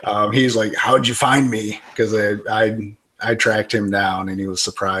 He's like, "How'd you find me?" Because I tracked him down, and he was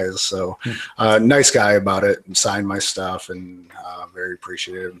surprised. So nice guy about it. Signed my stuff, and very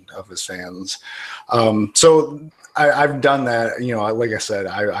appreciative of his fans. So I've done that. You know, like I said,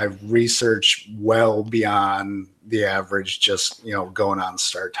 I've researched well beyond the average, just, you know, going on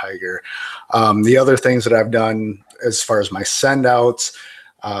Star Tiger. The other things that I've done as far as my send outs,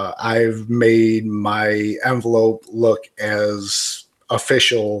 I've made my envelope look as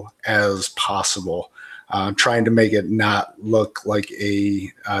official as possible. Trying to make it not look like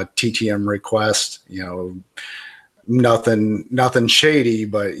a TTM request, you know, nothing shady,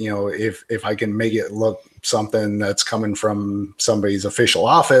 but, you know, if I can make it look something that's coming from somebody's official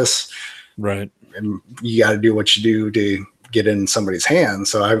office, right, and you got to do what you do to get in somebody's hands.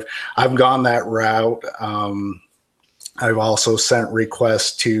 So I've gone that route. I've also sent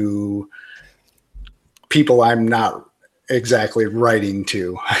requests to people I'm not exactly writing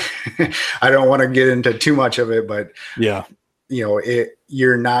to. I don't want to get into too much of it, but yeah, you know,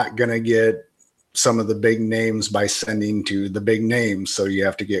 you're not going to get some of the big names by sending to the big names. So you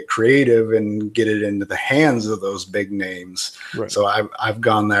have to get creative and get it into the hands of those big names. Right. So I've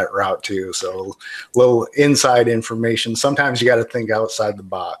gone that route too. So little inside information. Sometimes you got to think outside the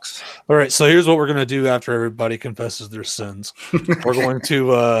box. All right. So here's what we're going to do after everybody confesses their sins. We're going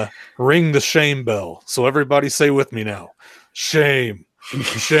to ring the shame bell. So everybody say with me now, shame,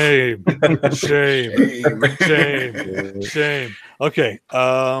 shame, shame, shame, shame. Okay.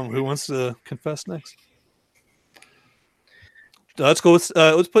 Who wants to confess next? Let's go with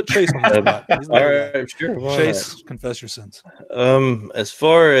let's put Chase on the spot. All right, sure. Chase, confess your sins. As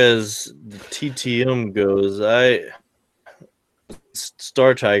far as the TTM goes,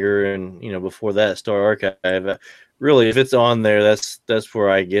 Star Tiger, and, you know, before that, Star Archive. Really, if it's on there, that's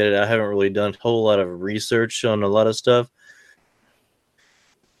where I get it. I haven't really done a whole lot of research on a lot of stuff.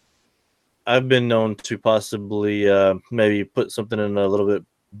 I've been known to possibly maybe put something in a little bit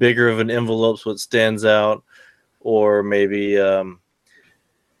bigger of an envelope so it stands out, or maybe a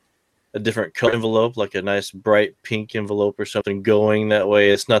different color envelope, like a nice bright pink envelope or something going that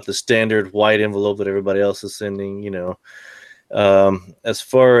way. It's not the standard white envelope that everybody else is sending, you know. As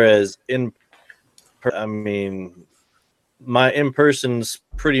far as I mean, my in-persons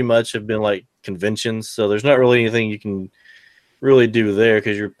pretty much have been like conventions, so there's not really anything you can really do there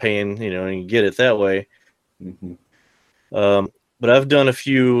because you're paying, you know, and you get it that way. Mm-hmm. But I've done a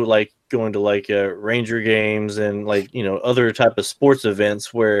few, like going to like Ranger games and, like, you know, other type of sports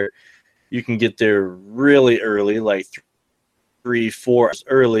events where you can get there really early, like 3-4 hours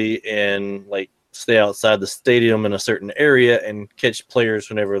early, and like stay outside the stadium in a certain area and catch players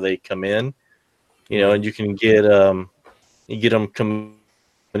whenever they come in, you know, and you can get them coming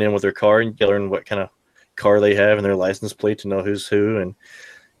in with their car, and you learn what kind of car they have and their license plate to know who's who, and,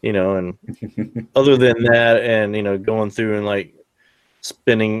 you know, and other than that, and, you know, going through and like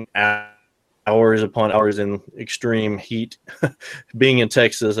spending hours upon hours in extreme heat. Being in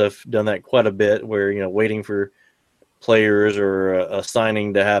Texas, I've done that quite a bit, where, you know, waiting for players or a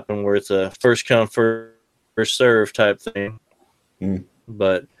signing to happen where it's a first come first serve type thing.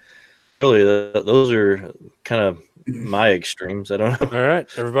 But really, those are kind of my extremes. I don't know. All right,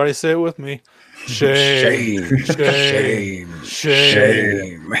 everybody say it with me. Shame, shame, shame,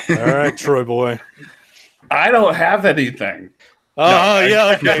 shame. All right, Troy boy. I don't have anything. Oh,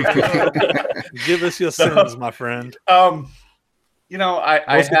 yeah, okay. Give us your sins, my friend. You know,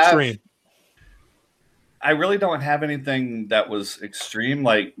 I really don't have anything that was extreme.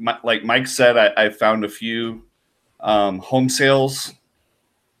 Like Mike said, I found a few home sales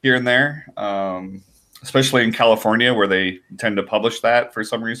here and there, especially in California, where they tend to publish that for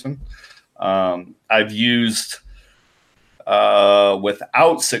some reason. I've used,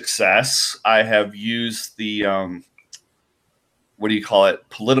 without success, I have used the, what do you call it?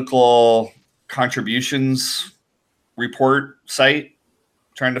 Political contributions report site,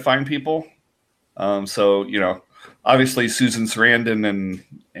 trying to find people. So, you know, obviously Susan Sarandon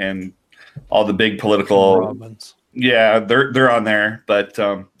and all the big political, yeah, they're on there. But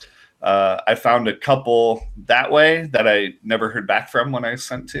I found a couple that way that I never heard back from when I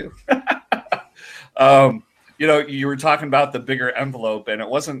sent to. You know, you were talking about the bigger envelope, and it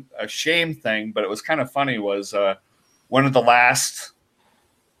wasn't a shame thing, but it was kind of funny. Was one of the last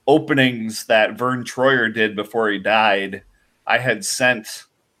openings that Vern Troyer did before he died, I had sent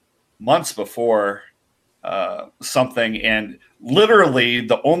months before something, and literally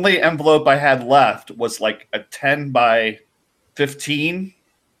the only envelope I had left was like a 10 by 15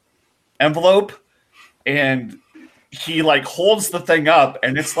 envelope, and he like holds the thing up,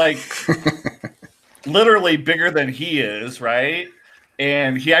 and it's like literally bigger than he is, right?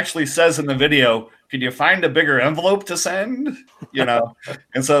 And he actually says in the video, "Can you find a bigger envelope to send?" You know,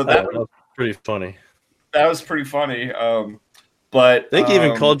 and so that was pretty funny. That was pretty funny. But I think he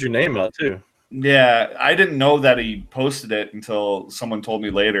even called your name out too. Yeah, I didn't know that he posted it until someone told me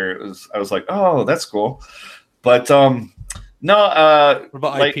later. I was like, oh, that's cool. But no, what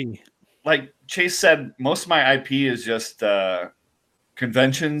about like, IP? Like Chase said, most of my IP is just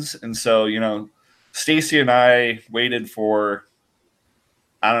conventions, and so Stacy and I waited for,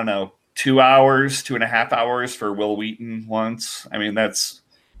 I don't know, 2.5 hours for Will Wheaton once. I mean, that's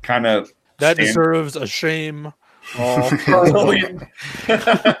kind of that deserves a shame. Will Wheaton.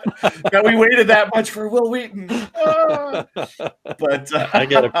 That we waited that much for Will Wheaton. But I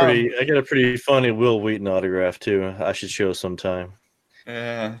got a pretty funny Will Wheaton autograph too. I should show sometime.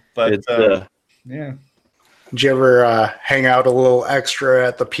 Yeah, but yeah. Did you ever hang out a little extra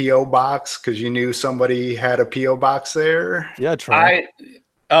at the P.O. box because you knew somebody had a P.O. box there? Yeah, try.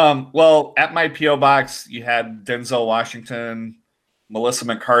 Well, at my P.O. box, you had Denzel Washington, Melissa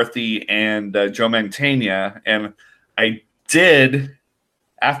McCarthy, and Joe Mantegna. And I did,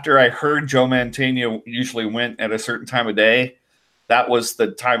 after I heard Joe Mantegna usually went at a certain time of day, that was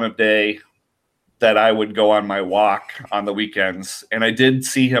the time of day that I would go on my walk on the weekends. And I did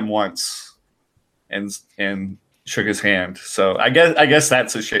see him once and shook his hand. So I guess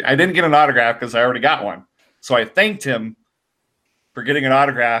that's a shame. I didn't get an autograph because I already got one. So I thanked him for getting an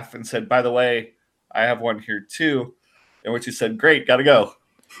autograph and said, by the way, I have one here too. In which he said, "Great, gotta go."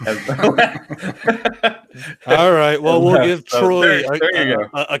 All right. Well, we'll give So Troy there you go.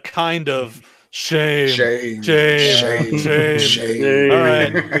 a kind of shame. Shame. All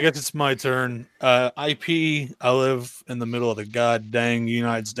right. I guess it's my turn. IP. I live in the middle of the god dang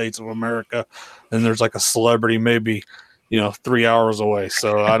United States of America, and there's like a celebrity maybe 3 hours away.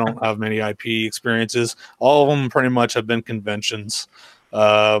 So I don't have many IP experiences. All of them pretty much have been conventions.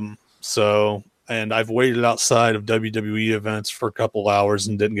 And I've waited outside of WWE events for a couple hours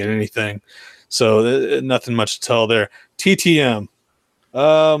and didn't get anything. So nothing much to tell there. TTM.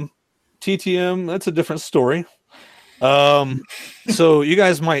 TTM, that's a different story. So you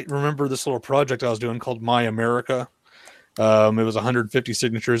guys might remember this little project I was doing called My America. It was 150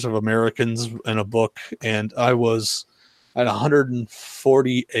 signatures of Americans in a book, and I was at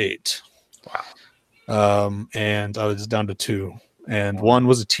 148. Wow. And I was down to 2. And one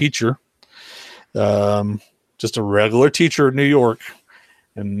was a teacher. Just a regular teacher in New York.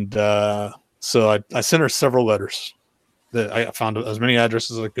 And so I sent her several letters that I found as many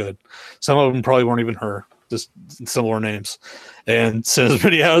addresses as I could. Some of them probably weren't even her, just similar names. And sent as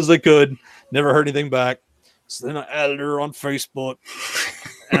many out as I could. Never heard anything back. So then I added her on Facebook.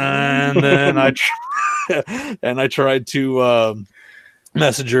 And then I tried to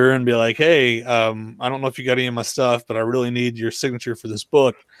message her and be like, hey, I don't know if you got any of my stuff, but I really need your signature for this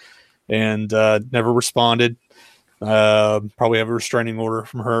book. And never responded. Probably have a restraining order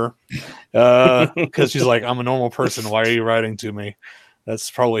from her because she's like, I'm a normal person. Why are you writing to me?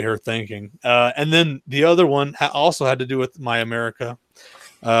 That's probably her thinking. And then the other one also had to do with My America.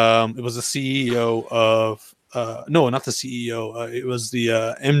 It was the CEO of no, not the CEO. It was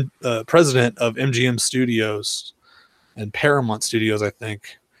the president of MGM Studios and Paramount Studios, I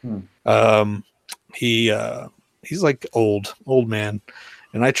think. He's like old man.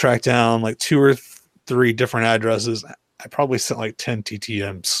 And I tracked down like 2 or 3 different addresses. I probably sent like 10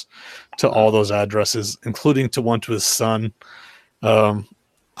 TTMs to all those addresses, including to one to his son. I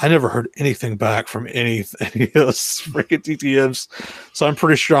never heard anything back from any of those freaking TTMs. So I'm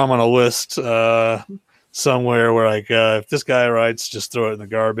pretty sure I'm on a list somewhere where like if this guy writes, just throw it in the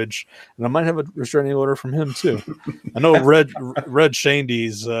garbage. And I might have a restraining order from him too. I know Red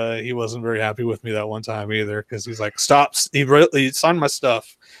Shandy's he wasn't very happy with me that one time either because he's like, stop. He signed my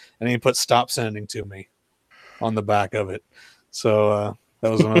stuff and he put stop sending to me on the back of it. So that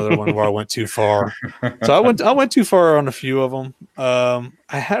was another one where I went too far. So I went too far on a few of them.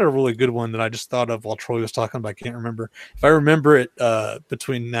 I had a really good one that I just thought of while Troy was talking, but I can't remember. If I remember it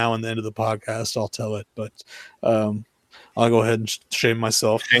between now and the end of the podcast, I'll tell it. But I'll go ahead and shame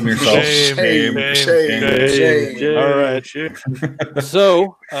myself. Shame yourself. Shame. All right.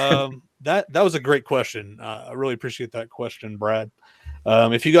 So that was a great question. I really appreciate that question, Brad.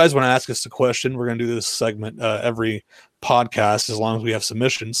 If you guys want to ask us a question, we're going to do this segment every podcast as long as we have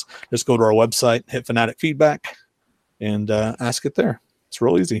submissions. Just go to our website, hit Fanatic Feedback, and ask it there. It's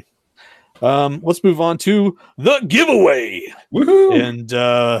real easy. Let's move on to the giveaway. Woohoo! And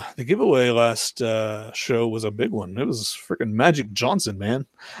the giveaway last show was a big one. It was freaking Magic Johnson, man.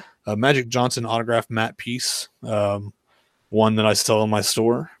 Magic Johnson autographed matte piece, one that I sell in my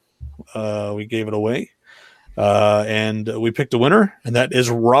store. We gave it away. And we picked a winner, and that is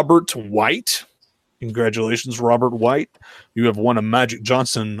Robert White. Congratulations, Robert White. You have won a Magic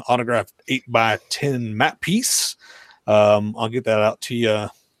Johnson autographed 8x10 matte piece. I'll get that out to you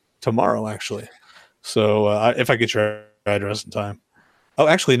tomorrow, actually. So if I get your address in time. Oh,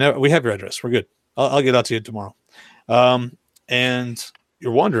 actually, no, we have your address. We're good. I'll get out to you tomorrow. And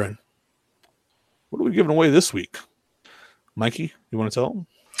you're wondering, what are we giving away this week? Mikey, you want to tell them?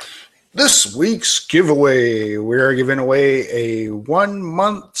 This week's giveaway, we're giving away a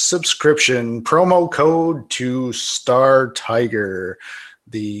 1-month subscription promo code to Star Tiger,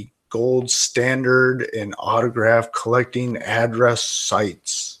 the gold standard in autograph collecting address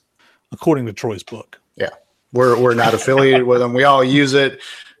sites. According to Troy's book. Yeah, we're not affiliated with them. We all use it.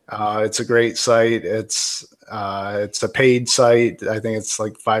 It's a great site. It's a paid site. I think it's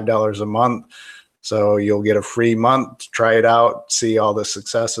like $5 a month. So you'll get a free month, try it out, see all the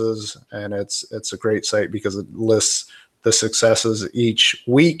successes, and it's a great site because it lists the successes each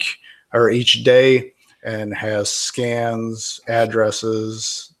week or each day and has scans,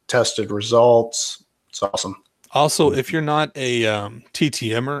 addresses, tested results. It's awesome. Also, if you're not a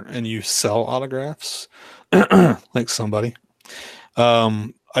TTMer and you sell autographs, like somebody,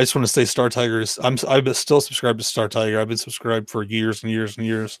 I just want to say Star Tigers. I'm still subscribed to Star Tiger. I've been subscribed for years and years and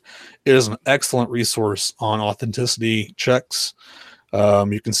years. It is an excellent resource on authenticity checks.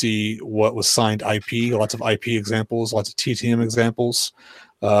 You can see what was signed IP, lots of IP examples, lots of TTM examples.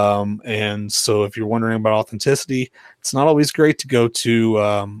 And so if you're wondering about authenticity, it's not always great to go to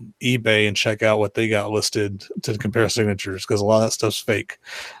eBay and check out what they got listed to compare signatures, because a lot of that stuff's fake.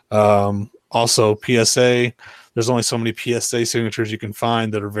 Also, PSA, there's only so many PSA signatures you can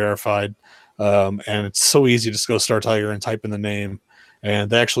find that are verified. And it's so easy to just go Star Tiger and type in the name. And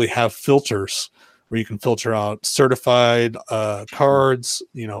they actually have filters where you can filter out certified cards,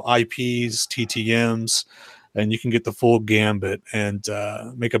 IPs, TTMs, and you can get the full gambit and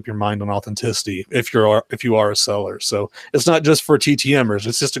make up your mind on authenticity if you are a seller. So it's not just for TTMers.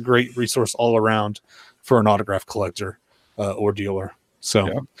 It's just a great resource all around for an autograph collector or dealer. So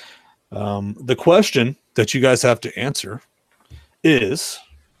Yeah. The question that you guys have to answer is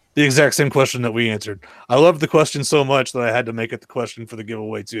the exact same question that we answered. I love the question so much that I had to make it the question for the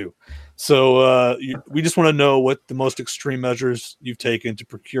giveaway too. So we just want to know what the most extreme measures you've taken to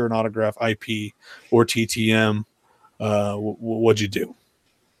procure an autograph IP or TTM. What'd you do?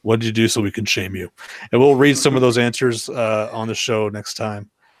 What did you do so we can shame you? And we'll read some of those answers on the show next time.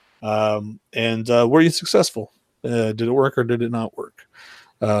 And were you successful? Did it work or did it not work?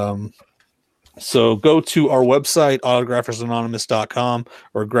 So go to our website, autographersanonymous.com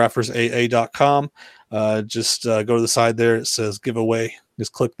or graphersaa.com. Just go to the side there. It says giveaway.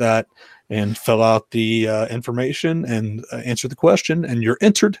 Just click that and fill out the information and answer the question. And you're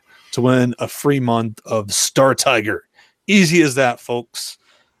entered to win a free month of Star Tiger. Easy as that, folks.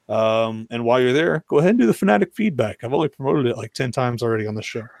 And while you're there, go ahead and do the Fanatic Feedback. I've only promoted it like 10 times already on the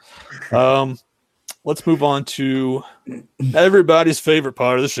show. Let's move on to everybody's favorite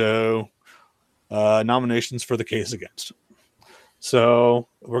part of the show. Nominations for the case against. So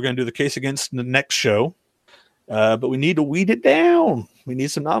we're going to do the case against the next show, but we need to weed it down. We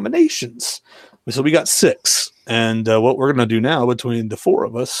need some nominations. So we got 6, and what we're going to do now between the 4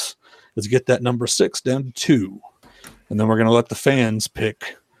 of us is get that number 6 down to 2, and then we're going to let the fans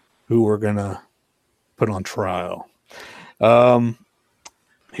pick who we're going to put on trial.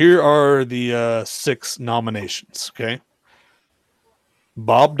 Here are the 6 nominations. Okay,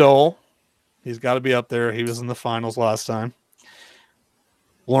 Bob Dole. He's got to be up there. He was in the finals last time.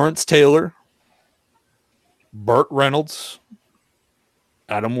 Lawrence Taylor, Burt Reynolds,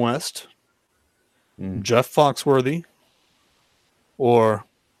 Adam West, Jeff Foxworthy, or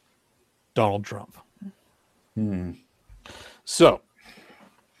Donald Trump. So,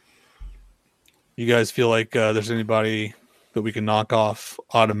 you guys feel like there's anybody that we can knock off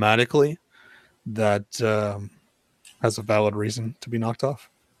automatically that has a valid reason to be knocked off?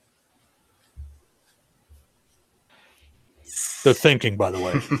 They're thinking, by the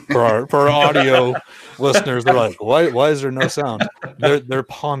way, for our audio listeners. They're like, why is there no sound? They're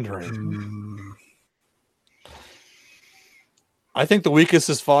pondering. I think the weakest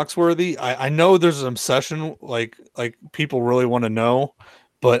is Foxworthy. I know there's an obsession, like people really want to know,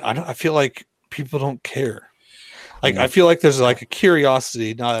 but I feel like people don't care. Like I feel like there's like a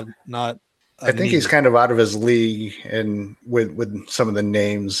curiosity, not. I think he's kind of out of his league and with some of the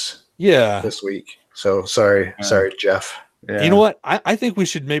names. Yeah. This week. So sorry, Jeff. Yeah. You know what? I think we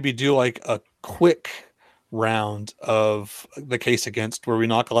should maybe do like a quick round of the case against where we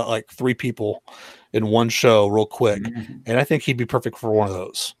knock out like 3 people in one show real quick. And I think he'd be perfect for one of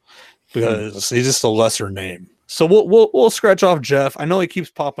those because he's just a lesser name. So we'll scratch off Jeff. I know he keeps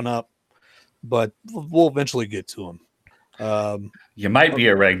popping up, but we'll eventually get to him. You might be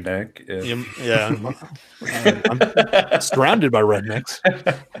a redneck. I'm surrounded by rednecks.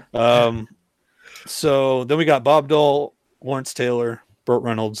 So then we got Bob Dole, Lawrence Taylor, Burt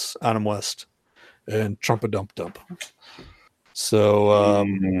Reynolds, Adam West, and Trump-a-Dump-Dump. So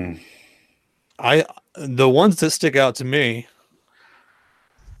the ones that stick out to me,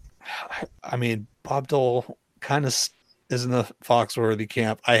 I mean, Bob Dole kind of is in the Foxworthy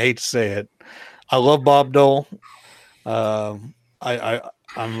camp. I hate to say it. I love Bob Dole. I'm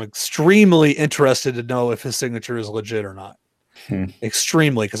extremely interested to know if his signature is legit or not.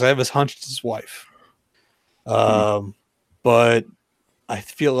 Extremely, because I have his hunch it's his wife. But I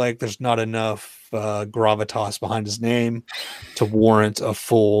feel like there's not enough gravitas behind his name to warrant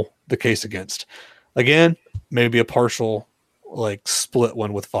the case against. Again, maybe a partial like split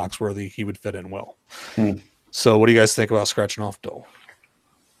one with Foxworthy, he would fit in well. So what do you guys think about scratching off Dole?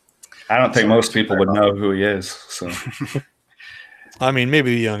 I don't think most people would know who he is. So, I mean,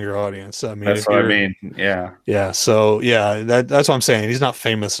 maybe the younger audience. I mean, that's what I mean. Yeah. Yeah. So yeah, that's what I'm saying. He's not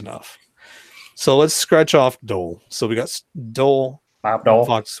famous enough. So let's scratch off Dole. So we got Dole, Bob Dole,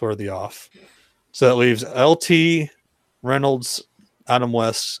 Foxworthy off. So that leaves LT, Reynolds, Adam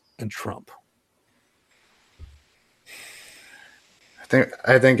West, and Trump.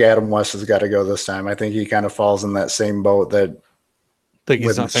 I think Adam West has got to go this time. I think he kind of falls in that same boat that think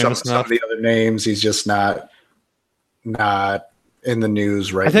he's not famous some enough. of the other names, he's just not in the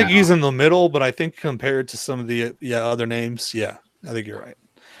news right now. I think he's in the middle, but I think compared to some of the other names, I think you're right.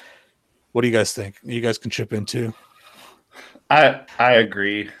 What do you guys think? You guys can chip in too. I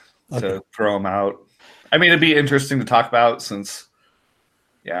agree to throw him out. I mean, it'd be interesting to talk about since,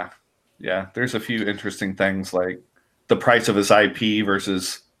 there's a few interesting things like the price of his IP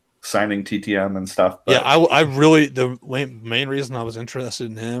versus signing TTM and stuff. But. I really, the main reason I was interested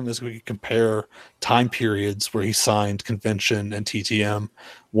in him is we could compare time periods where he signed convention and TTM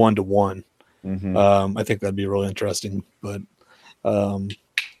 1-to-1. I think that'd be really interesting. But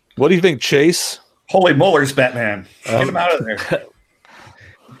what do you think, Chase? Holy molars, Batman. Get him out of there.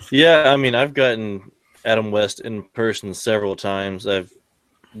 Yeah, I mean, I've gotten Adam West in person several times. I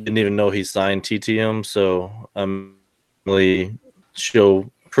didn't even know he signed TTM, so I'm really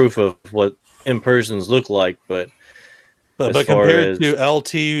show proof of what in-persons look like. But compared to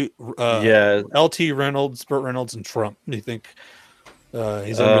LT Reynolds, Burt Reynolds, and Trump, do you think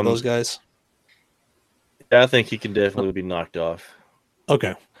he's under those guys? Yeah, I think he can definitely be knocked off.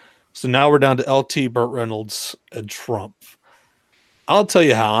 Okay. So now we're down to LT, Burt Reynolds, and Trump. I'll tell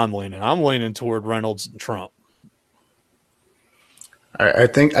you how I'm leaning. I'm leaning toward Reynolds and Trump. I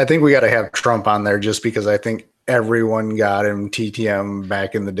think we got to have Trump on there just because I think everyone got him TTM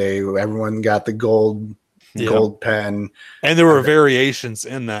back in the day. Everyone got the gold pen, and there were variations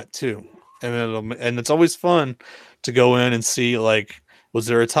in that too. And it's always fun to go in and see, like, was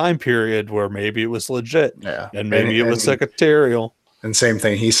there a time period where maybe it was legit, and maybe it was secretarial. And same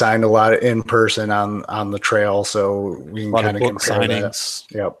thing, he signed a lot of in person on the trail, so we can kind of compare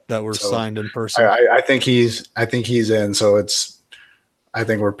signings that were signed in person. I think he's in. So I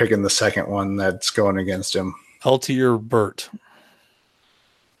think we're picking the second one that's going against him. LT or Burt?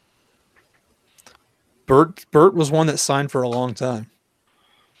 Burt was one that signed for a long time.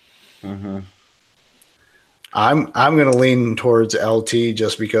 I'm going to lean towards LT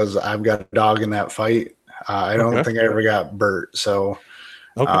just because I've got a dog in that fight. I don't think I ever got Burt, so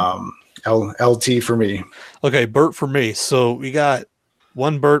LT for me. Okay, Burt for me. So we got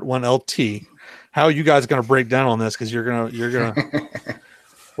one Burt, one LT. How are you guys going to break down on this? Because you're gonna.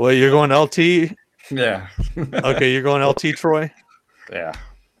 Well, you're going LT. Yeah. Okay, you're going LT, Troy. Yeah.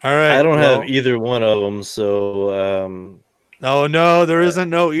 All right. I don't have either one of them, so. No, there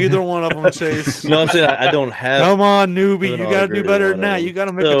isn't either one of them, Chase. No, I'm saying I don't have. Come on, newbie, you got to do better than that. You got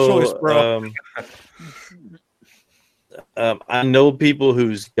to make a choice, bro. I know people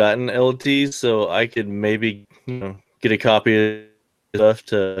who's gotten LT, so I could maybe get a copy of stuff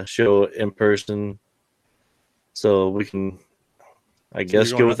to show in person, so we can, I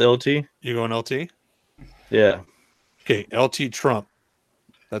guess, go with LT. You going LT? Yeah. Okay, LT Trump.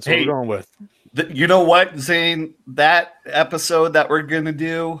 That's what Hey. we're going with. You know what, Zane? That episode that we're gonna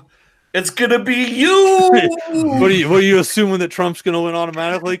do, it's gonna be you. What are you assuming that Trump's going to win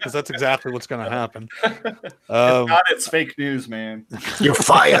automatically? Because that's exactly what's going to happen. It's not. It's fake news, man. You're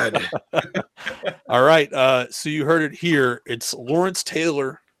fired. All right. So you heard it here. It's Lawrence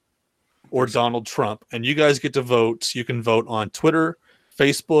Taylor or Donald Trump, and you guys get to vote. You can vote on Twitter,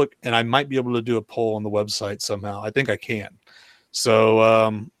 Facebook, and I might be able to do a poll on the website somehow. I think I can.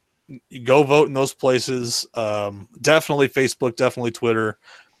 So you go vote in those places. Definitely Facebook, definitely Twitter,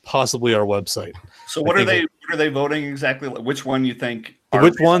 possibly our website. So what are they voting exactly? Which one you think?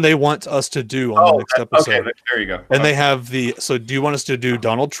 Which one they want us to do on the next episode? Okay, there you go. And they have the. So, do you want us to do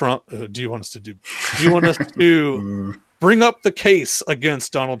Donald Trump? Do you want us to bring up the case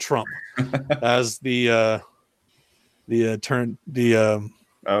against Donald Trump as the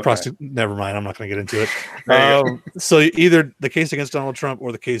never mind. I'm not going to get into it. So either the case against Donald Trump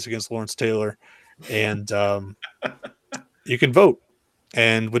or the case against Lawrence Taylor, and you can vote,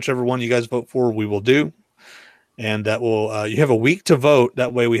 and whichever one you guys vote for, we will do. And that will, you have a week to vote.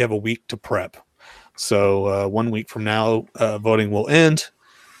 That way we have a week to prep. So 1 week from now, voting will end.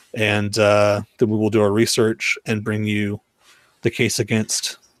 And then we will do our research and bring you the case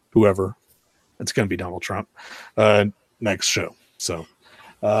against whoever. It's going to be Donald Trump next show. So,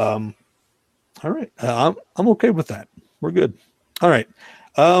 all right. I'm okay with that. We're good. All right.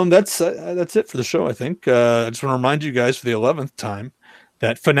 That's it for the show, I think. I just want to remind you guys for the 11th time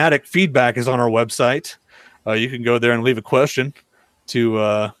that Fanatic Feedback is on our website. You can go there and leave a question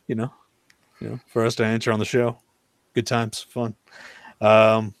to, for us to answer on the show. Good times, fun.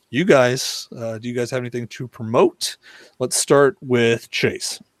 You guys, do you guys have anything to promote? Let's start with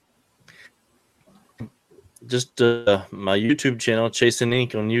Chase. Just my YouTube channel, Chasing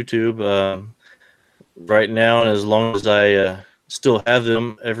Inc. on YouTube. Right now, and as long as I still have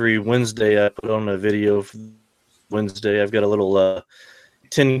them, every Wednesday I put on a video for Wednesday. I've got a little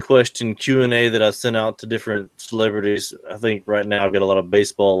 10-question Q&A that I sent out to different celebrities. I think right now I've got a lot of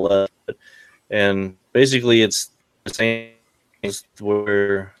baseball left. And basically it's the same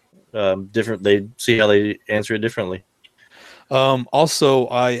where different. They see how they answer it differently. Also,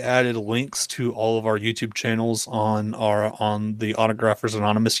 I added links to all of our YouTube channels on the Autographers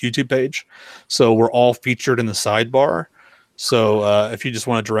Anonymous YouTube page. So we're all featured in the sidebar. So if you just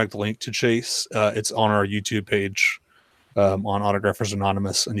want a direct link to Chase, it's on our YouTube page. On Autographers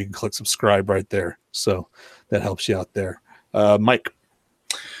Anonymous, and you can click subscribe right there. So that helps you out there. Mike.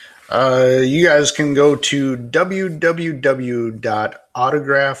 You guys can go to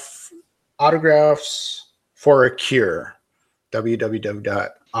www.autographsforacure.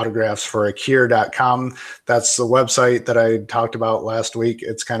 www.autographsforacure.com. That's the website that I talked about last week.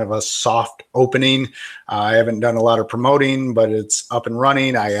 It's kind of a soft opening. I haven't done a lot of promoting, but it's up and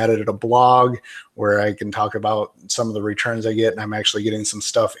running. I added a blog where I can talk about some of the returns I get, and I'm actually getting some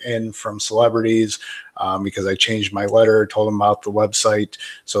stuff in from celebrities because I changed my letter, told them about the website.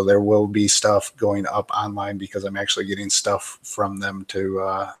 So there will be stuff going up online because I'm actually getting stuff from them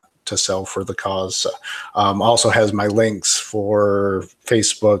to sell for the cause. Also has my links for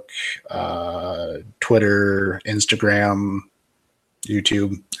Facebook, Twitter, Instagram,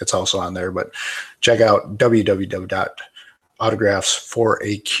 YouTube. It's also on there, but check out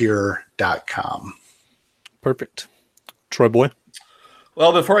www.autographsforacure.com. Perfect. Troy Boy.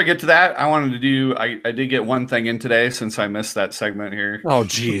 Well, before I get to that, I wanted to do. I did get one thing in today since I missed that segment here. Oh,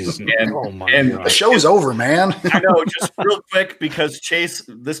 geez. The show's over, man. I know. Just real quick, because Chase,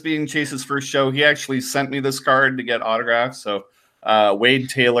 this being Chase's first show, he actually sent me this card to get autographed. So, Wade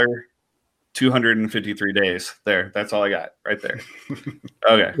Taylor, 253 days. There, that's all I got right there.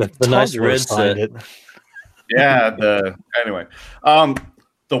 Okay, the nice red set. Yeah. Anyway,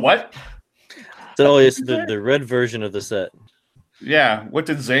 the what? So it's the red version of the set. Yeah, what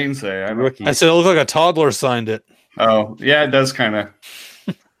did Zane say? I said it looked like a toddler signed it. Oh, yeah, it does kind of.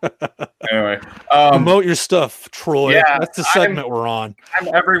 Anyway, promote your stuff, Troy. Yeah, that's the segment we're on.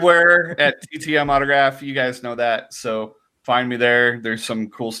 I'm everywhere at TTM Autograph. You guys know that, so find me there. There's some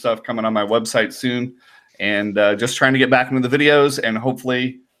cool stuff coming on my website soon, and just trying to get back into the videos, and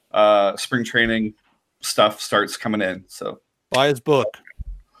hopefully, spring training stuff starts coming in. So buy his book.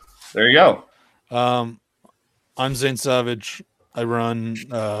 There you go. I'm Zane Savage. I run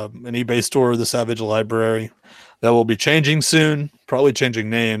an eBay store, the Savage Library. That will be changing soon, probably changing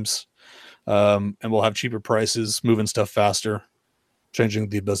names. And we'll have cheaper prices, moving stuff faster, changing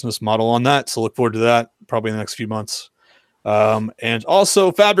the business model on that. So look forward to that probably in the next few months. And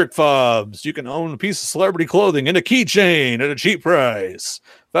also Fabric Fobs. You can own a piece of celebrity clothing and a keychain at a cheap price.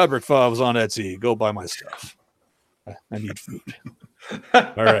 Fabric Fobs on Etsy. Go buy my stuff. I need food.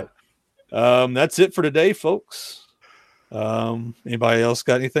 All right. That's it for today, folks. Anybody else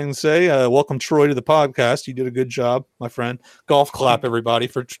got anything to say? Welcome Troy to the podcast. You did a good job, my friend. Golf clap, everybody,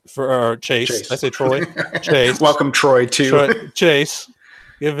 for Chase. I say Troy. Chase. Welcome Troy too. Chase.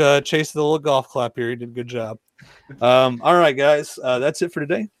 Give Chase the little golf clap here. You did a good job. All right, guys. That's it for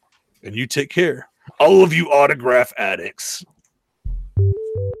today. And you take care. All of you autograph addicts.